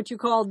what you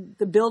call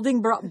the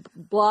building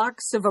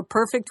blocks of a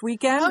perfect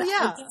weekend. Oh,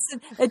 yeah.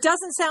 It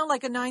doesn't sound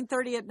like a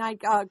 9:30 at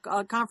night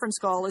conference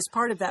call is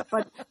part of that,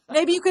 but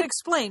maybe you could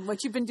explain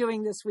what you've been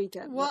doing this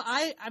weekend. Well,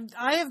 I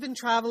have been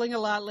traveling a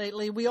lot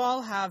lately. We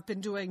all have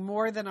been doing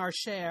more than our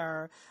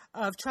share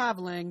of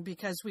traveling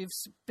because we've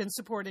been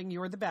supporting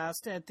You're the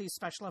Best at these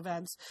special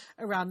events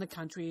around the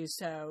country.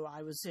 So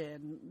I was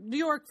in New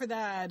York for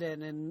that,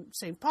 and in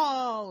St.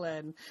 Paul,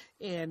 and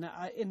in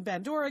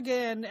Bend,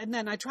 Oregon, and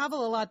then I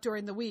travel a lot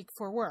during the week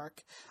for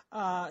work.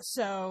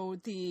 So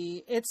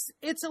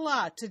it's a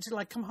lot to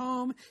like come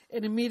home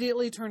and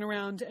immediately turn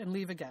around and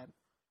leave again.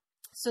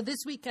 So this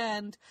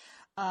weekend,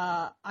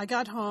 I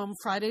got home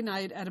Friday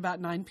night at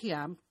about 9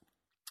 p.m.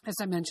 As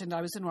I mentioned,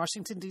 I was in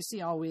Washington, D.C.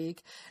 all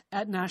week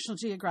at National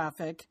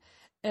Geographic,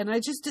 and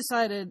I just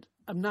decided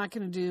I'm not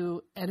going to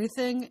do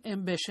anything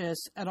ambitious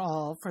at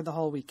all for the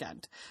whole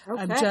weekend. Okay.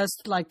 I'm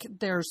just like,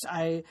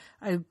 I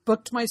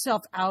booked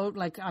myself out,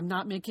 like I'm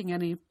not making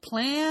any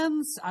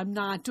plans. I'm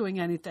not doing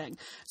anything.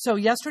 So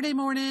yesterday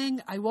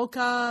morning, I woke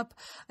up,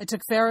 I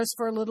took Ferris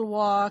for a little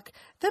walk.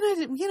 Then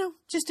I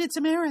just did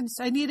some errands.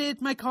 I needed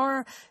my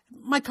car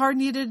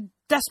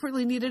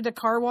desperately needed a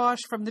car wash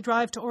from the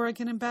drive to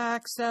Oregon and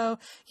back. So,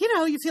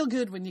 you feel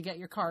good when you get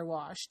your car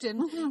washed.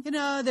 And,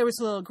 there was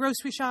a little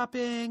grocery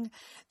shopping.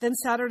 Then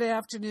Saturday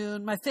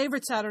afternoon, my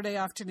favorite Saturday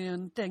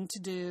afternoon thing to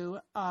do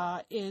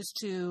is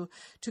to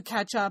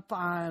catch up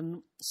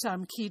on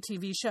some key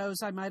TV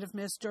shows I might have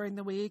missed during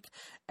the week.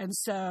 And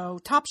so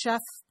Top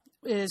Chef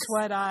is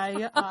what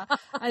I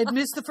had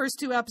missed the first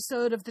 2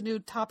 episodes of the new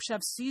Top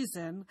Chef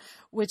season,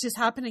 which is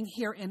happening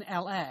here in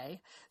LA.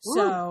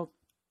 So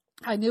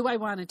I knew I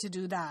wanted to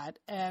do that.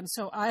 And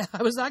so I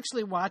was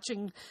actually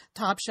watching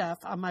Top Chef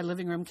on my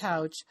living room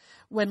couch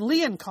when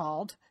Leanne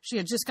called. She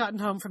had just gotten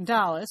home from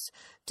Dallas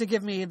to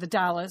give me the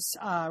Dallas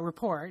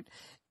report.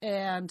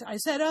 And I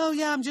said, oh,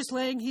 yeah, I'm just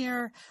laying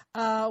here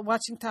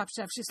watching Top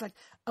Chef. She's like,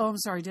 oh, I'm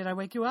sorry. Did I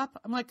wake you up?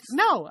 I'm like,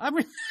 no, I'm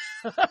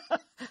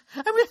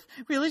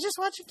really just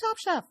watching Top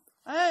Chef.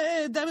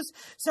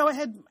 So I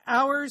had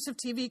hours of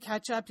TV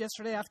catch up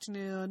yesterday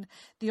afternoon.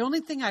 The only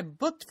thing I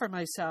booked for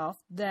myself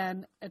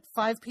then at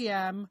 5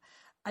 p.m.,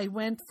 I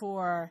went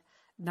for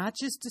not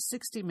just a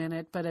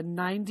 60-minute, but a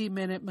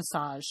 90-minute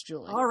massage,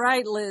 Julie. All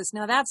right, Liz.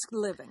 Now that's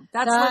living.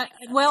 That's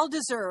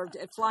well-deserved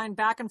at flying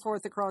back and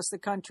forth across the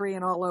country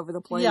and all over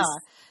the place.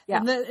 Yeah.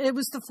 And it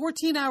was the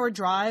 14-hour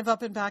drive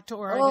up and back to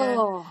Oregon.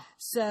 Oh.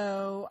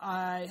 So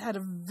I had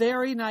a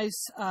very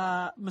nice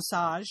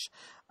massage.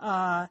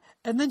 And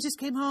then just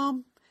came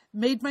home,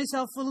 made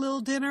myself a little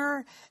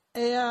dinner,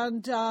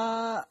 and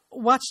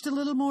watched a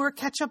little more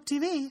catch-up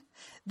TV.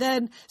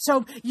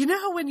 So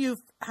how when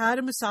you've had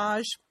a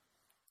massage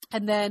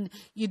and then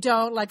you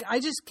don't, like, I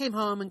just came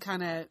home and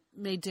kind of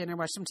made dinner,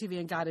 watched some TV,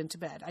 and got into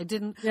bed. I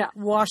didn't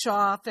wash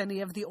off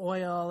any of the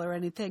oil or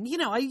anything. You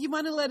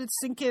want to let it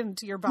sink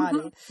into your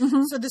body.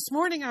 Mm-hmm. So this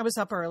morning I was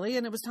up early,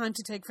 and it was time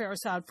to take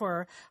Ferris out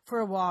for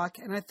a walk.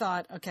 And I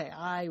thought, okay,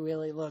 I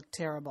really look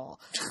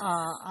terrible.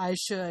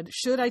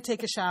 Should I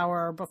take a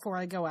shower before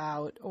I go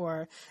out?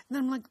 And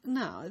then I'm like,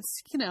 no,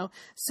 it's,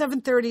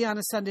 7:30 on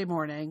a Sunday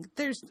morning.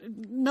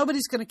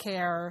 Nobody's going to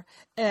care,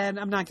 and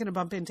I'm not going to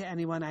bump into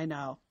anyone I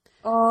know.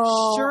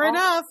 Oh,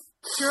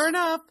 Sure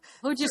enough.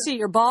 Who'd you see?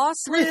 Your boss,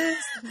 Liz?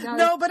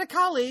 No, but a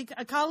colleague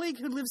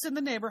who lives in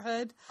the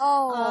neighborhood.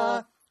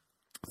 Oh,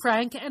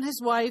 Frank and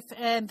his wife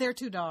and their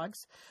 2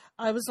 dogs.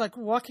 I was like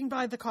walking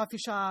by the coffee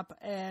shop,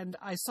 and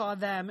I saw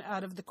them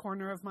out of the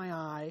corner of my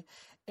eye,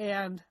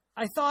 and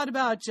I thought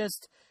about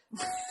just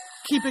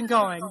keeping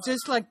going.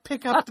 Just like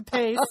pick up the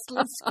pace.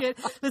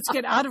 Let's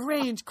get out of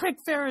range. Quick,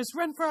 Ferris,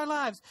 run for our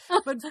lives.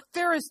 But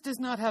Ferris does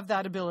not have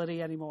that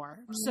ability anymore.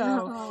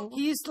 So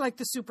he's like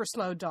the super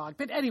slow dog.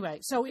 But anyway,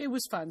 so it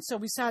was fun. So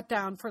we sat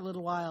down for a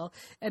little while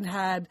and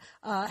had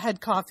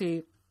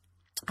coffee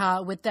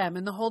with them.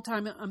 And the whole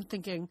time I'm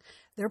thinking,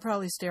 they're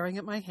probably staring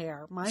at my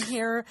hair. My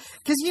hair,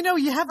 because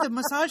you have the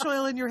massage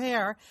oil in your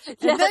hair, and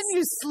then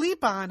you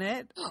sleep on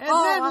it, and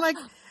then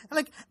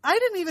like I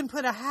didn't even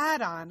put a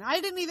hat on. I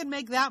didn't even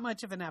make that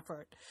much of an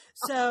effort.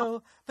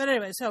 So, but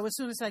anyway, so as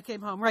soon as I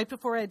came home, right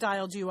before I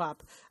dialed you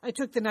up, I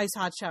took the nice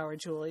hot shower,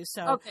 Julie.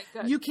 So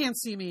good. You can't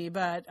see me,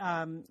 but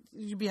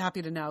you'd be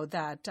happy to know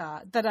that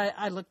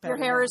I look better.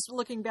 Your hair now. is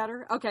looking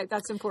better. Okay,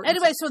 that's important.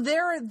 Anyway, so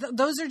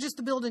those are just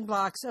the building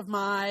blocks of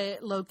my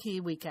low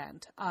key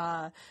weekend.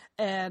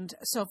 And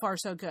so far,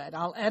 so good.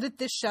 I'll edit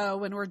this show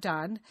when we're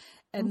done,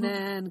 and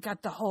then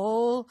got the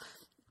whole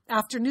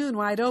afternoon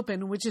wide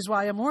open, which is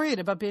why I'm worried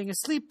about being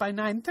asleep by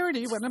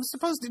 9:30 when I'm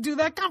supposed to do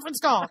that conference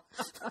call.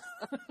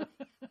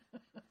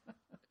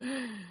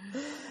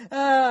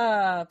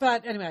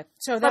 But anyway,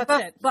 so that's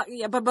it.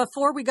 But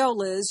before we go,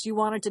 Liz, you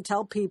wanted to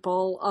tell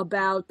people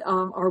about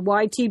our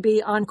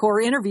YTB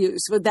Encore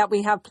interviews that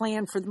we have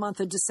planned for the month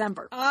of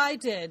December. I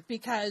did,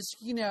 because,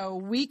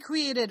 we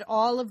created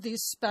all of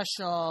these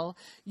special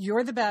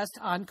You're the Best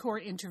Encore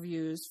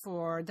interviews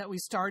that we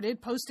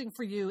started posting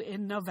for you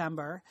in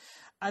November.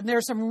 And there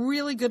are some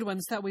really good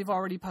ones that we've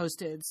already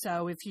posted.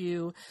 So if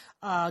you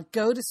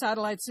go to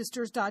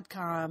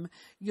SatelliteSisters.com,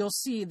 you'll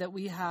see that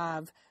we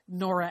have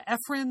Nora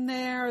Ephron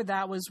there.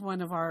 That was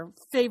one of our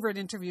favorite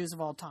interviews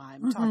of all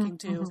time, talking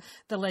to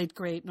the late,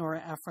 great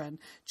Nora Ephron.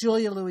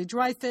 Julia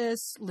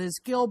Louis-Dreyfus, Liz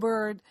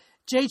Gilbert,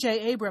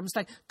 J.J. Abrams.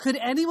 Like, could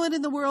anyone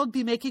in the world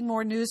be making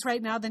more news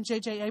right now than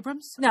J.J.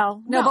 Abrams?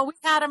 No, but we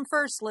had him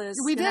first, Liz.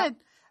 We did.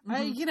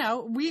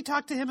 We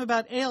talked to him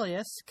about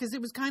Alias because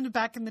it was kind of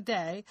back in the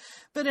day.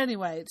 But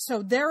anyway,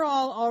 so they're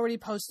all already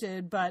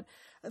posted. But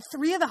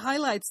 3 of the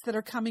highlights that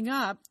are coming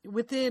up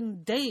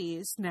within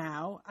days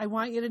now, I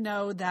want you to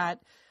know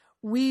that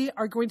we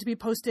are going to be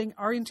posting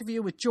our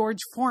interview with George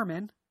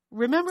Foreman.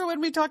 Remember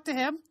when we talked to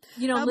him?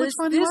 Liz,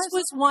 this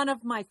was one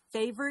of my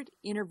favorite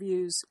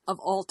interviews of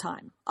all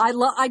time.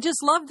 I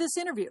just love this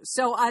interview.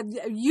 So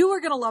you are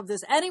going to love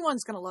this.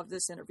 Anyone's going to love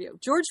this interview.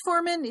 George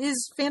Foreman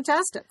is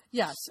fantastic.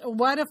 Yes.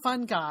 What a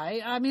fun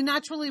guy. I mean,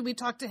 naturally, we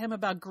talked to him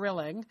about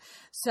grilling.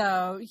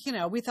 So,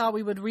 we thought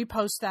we would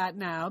repost that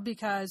now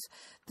because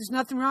there's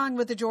nothing wrong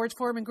with the George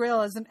Foreman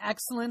grill as an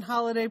excellent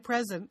holiday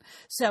present.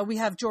 So we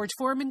have George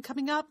Foreman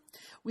coming up.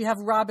 We have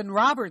Robin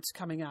Roberts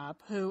coming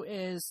up, who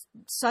is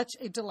such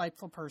a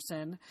delightful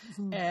person.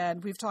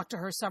 And we've talked to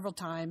her several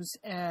times,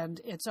 and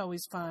it's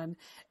always fun.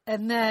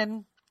 And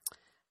then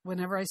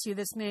whenever I see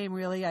this name,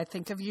 really, I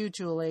think of you,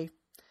 Julie.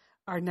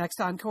 Our next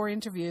Encore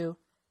interview,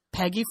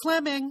 Peggy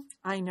Fleming.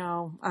 I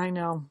know.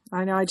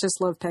 I just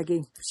love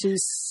Peggy.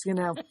 She's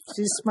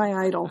my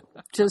idol.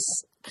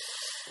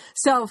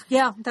 So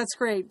yeah, that's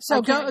great.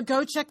 So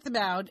go check them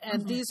out.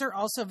 And these are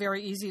also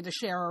very easy to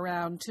share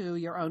around to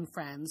your own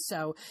friends.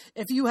 So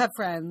if you have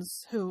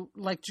friends who,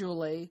 like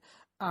Julie,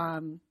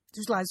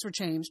 whose lives were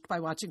changed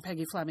by watching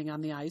Peggy Fleming on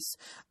the ice,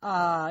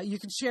 you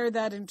can share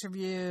that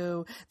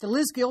interview. The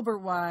Liz Gilbert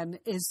one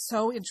is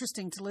so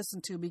interesting to listen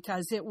to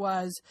because it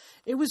was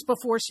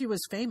before she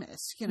was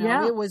famous.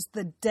 It was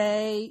the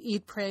day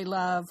Eat, Pray,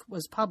 Love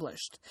was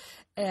published.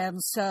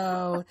 And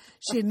so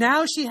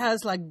she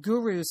has like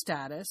guru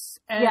status,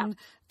 and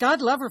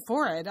God love her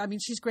for it. I mean,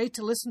 she's great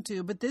to listen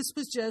to, but this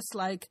was just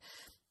like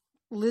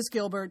Liz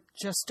Gilbert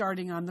just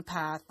starting on the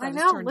path. I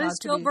know, Liz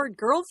Gilbert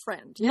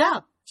girlfriend.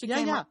 Yeah. She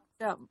came up.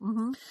 Yeah.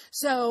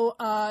 So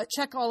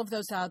check all of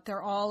those out.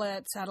 They're all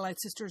at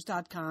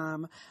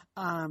SatelliteSisters.com.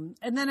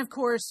 And then, of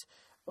course,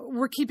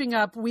 we're keeping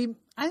up. We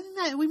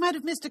might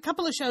have missed a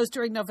couple of shows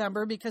during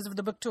November because of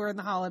the book tour and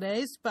the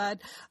holidays.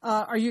 But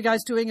are you guys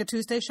doing a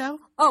Tuesday show?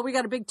 Oh, we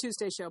got a big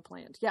Tuesday show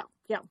planned. Yeah.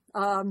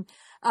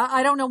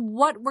 I don't know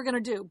what we're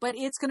going to do, but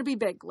it's going to be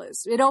big,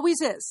 Liz. It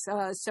always is.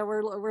 So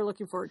we're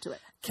looking forward to it.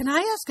 Can I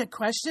ask a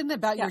question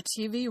about your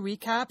TV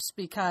recaps?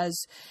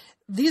 Because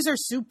these are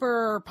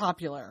super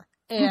popular.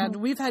 And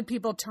we've had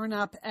people turn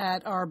up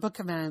at our book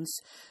events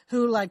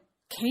who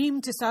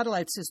came to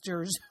Satellite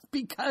Sisters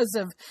because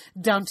of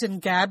Downton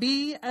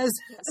Abbey as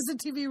a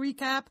TV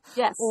recap.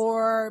 Yes.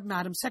 Or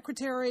Madam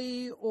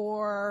Secretary,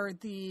 or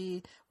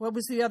what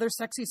was the other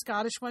sexy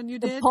Scottish one you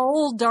did?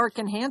 Bold, Dark,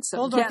 and Handsome.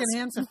 Bold, Dark, and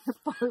Handsome.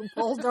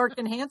 Bold, Dark,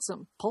 and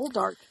Handsome. Bold,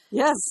 Dark.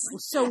 Yes.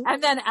 So,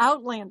 and then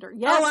Outlander.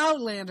 Yes. Oh,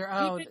 Outlander.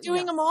 Oh, we've been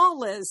doing them all,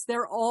 Liz.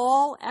 They're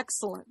all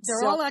excellent.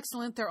 They're all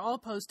excellent. They're all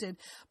posted.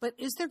 But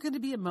is there going to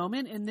be a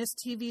moment in this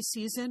TV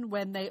season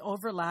when they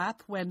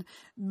overlap, when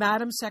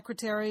Madam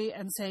Secretary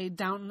and, say,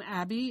 Downton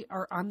Abbey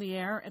are on the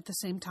air at the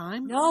same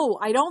time? No,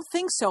 I don't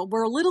think so.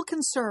 We're a little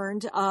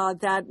concerned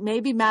that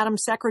maybe Madam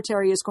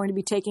Secretary is going to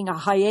be taking a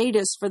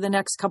hiatus for the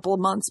next couple of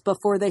months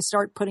before they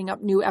start putting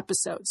up new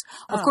episodes.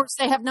 Of course,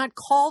 they have not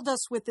called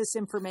us with this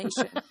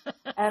information.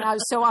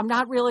 so I'm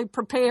not really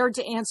prepared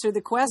to answer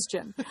the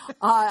question.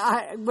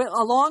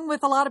 Along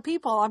with a lot of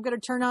people, I'm going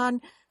to turn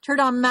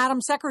on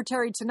Madam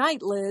Secretary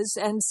tonight, Liz,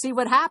 and see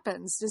what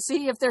happens to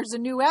see if there's a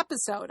new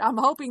episode. I'm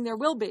hoping there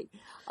will be.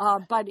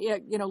 But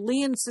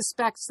Lian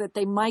suspects that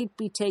they might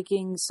be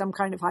taking some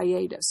kind of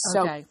hiatus.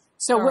 Okay.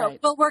 So right.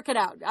 we'll work it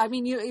out. I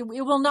mean, it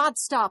will not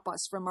stop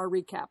us from our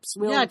recaps.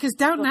 Yeah, because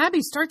Downton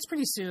Abbey starts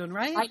pretty soon,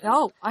 right?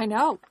 I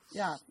know.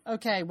 Yeah.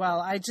 Okay. Well,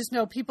 I just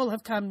know people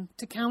have come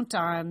to count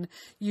on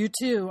you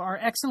two are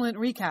excellent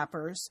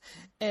recappers,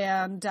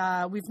 and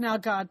we've now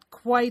got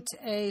quite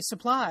a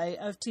supply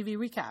of TV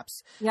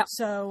recaps. Yeah.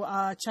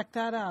 So check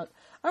that out.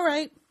 All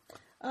right.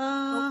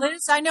 Well,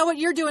 Liz, I know what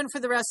you're doing for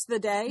the rest of the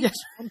day. Yes.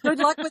 And good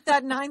luck with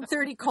that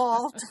 9:30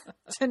 call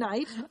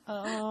tonight.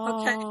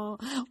 Oh,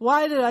 okay.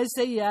 Why did I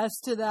say yes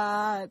to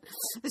that?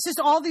 It's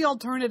just all the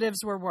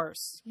alternatives were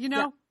worse.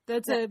 Yeah.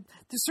 That's at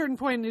a certain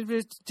point, it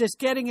was just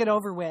getting it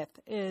over with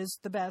is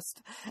the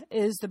best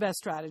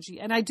strategy.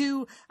 And I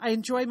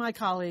enjoy my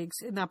colleagues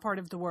in that part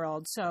of the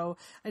world. So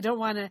I don't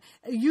want to,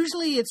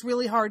 usually it's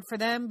really hard for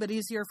them, but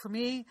easier for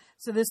me.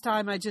 So this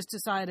time I just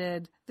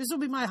decided this will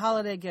be my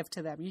holiday gift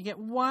to them. You get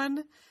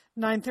one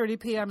 9:30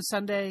 p.m.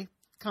 Sunday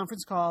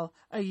conference call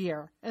a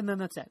year, and then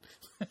that's it.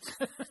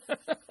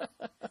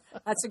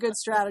 That's a good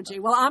strategy.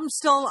 Well, I'm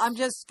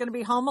just going to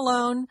be home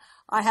alone.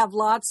 I have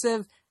lots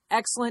of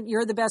excellent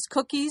You're the Best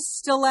cookies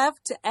still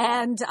left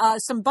and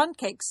some bundt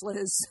cakes,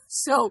 Liz.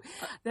 So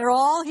they're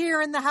all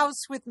here in the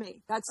house with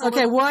me. That's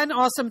okay. One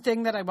awesome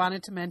thing that I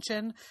wanted to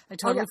mention. I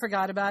totally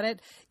forgot about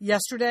it.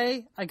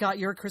 Yesterday, I got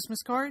your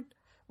Christmas card,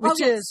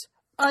 which is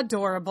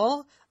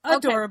adorable.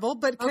 Adorable.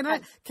 But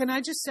can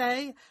I just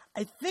say,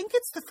 I think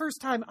it's the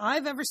first time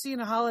I've ever seen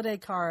a holiday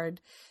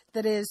card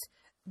that is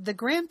the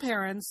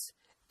grandparents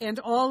and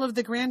all of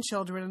the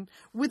grandchildren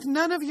with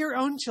none of your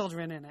own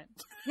children in it.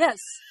 Yes.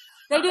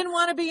 They didn't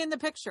want to be in the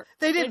picture.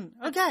 They didn't.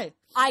 Okay.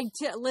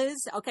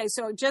 Liz, okay,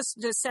 so just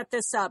to set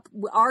this up,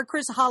 our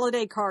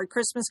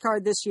Christmas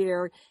card this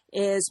year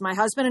is my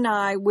husband and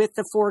I with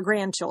the 4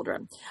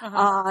 grandchildren.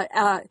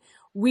 Uh-huh.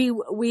 We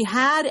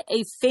had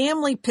a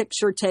family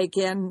picture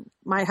taken,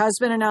 my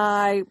husband and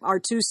I, our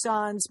 2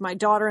 sons, my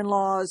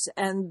daughter-in-laws,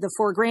 and the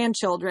 4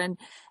 grandchildren.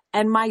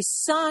 And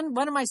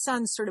one of my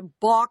sons sort of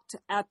balked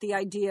at the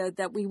idea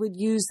that we would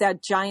use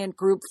that giant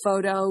group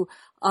photo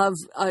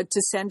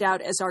to send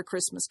out as our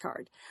Christmas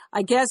card.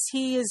 I guess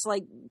he is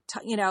like,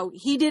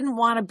 he didn't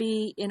want to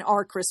be in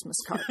our Christmas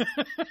card.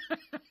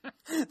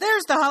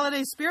 There's the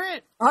holiday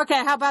spirit.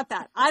 Okay, how about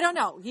that? I don't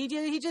know. He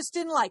just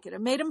didn't like it.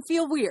 It made him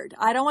feel weird.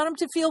 I don't want him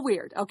to feel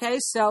weird. Okay,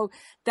 so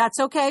that's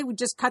okay. We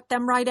just cut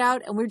them right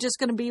out, and we're just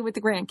going to be with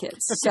the grandkids.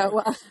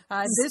 So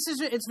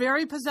it's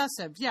very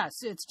possessive.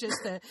 Yes, it's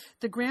just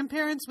the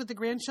grandparents with the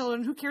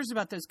grandchildren. Who cares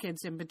about those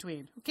kids in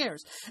between? Who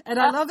cares? And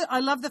I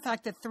love the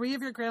fact that 3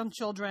 of your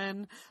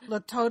grandchildren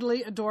look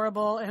totally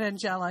adorable and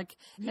angelic,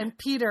 and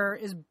Peter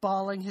is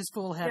bawling his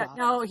fool head off.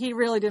 No, he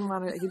really didn't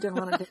want to. He didn't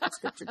want to take the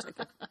picture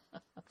ticket.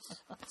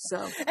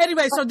 So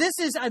anyway, so this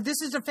is a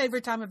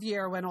favorite time of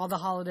year when all the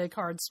holiday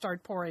cards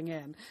start pouring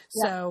in.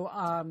 Yeah. So,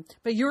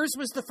 but yours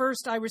was the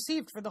first I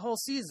received for the whole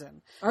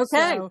season.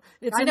 Okay, so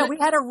I know we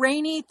had a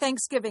rainy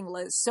Thanksgiving,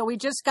 Liz, so we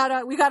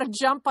gotta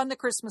jump on the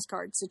Christmas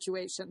card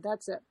situation.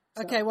 That's it.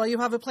 So. Okay, well, you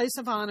have a place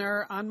of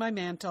honor on my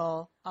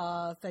mantle.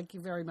 Thank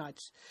you very much.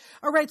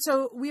 All right,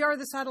 so we are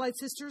the Satellite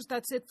Sisters.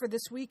 That's it for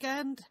this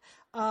weekend.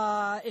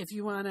 If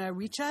you want to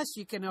reach us,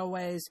 you can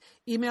always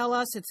email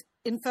us. It's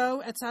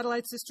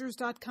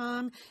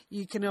info@satellitesisters.com.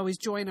 You can always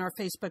join our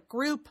Facebook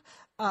group.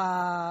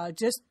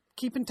 Just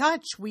keep in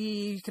touch.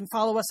 You can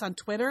follow us on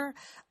Twitter.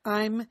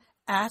 I'm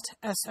at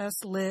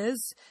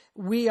 @SSLiz.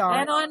 We are.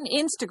 And on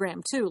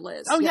Instagram too,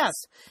 Liz. Oh, yes.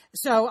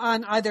 So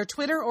on either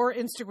Twitter or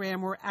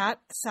Instagram, we're at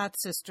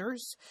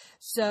SatSisters.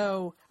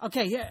 So,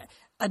 okay. Yeah.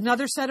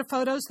 Another set of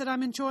photos that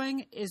I'm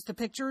enjoying is the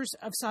pictures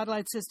of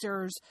Satellite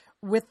Sisters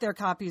with their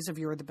copies of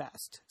You're the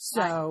Best.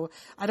 So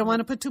I don't want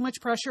to put too much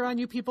pressure on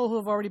you people who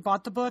have already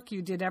bought the book.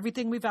 You did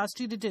everything we've asked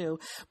you to do.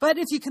 But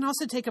if you can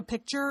also take a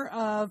picture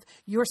of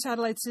your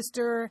Satellite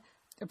Sister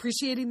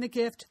appreciating the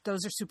gift,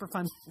 those are super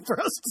fun for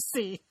us to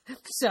see.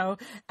 So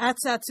at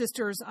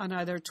SatSisters on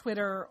either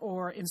Twitter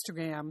or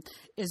Instagram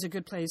is a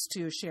good place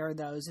to share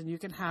those. And you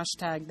can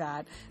hashtag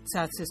that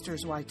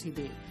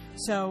SatSistersYTB.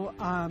 So,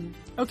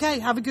 okay,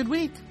 have a good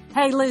week.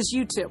 Hey, Liz,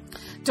 you too.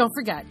 Don't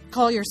forget,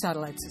 call your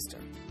Satellite Sister.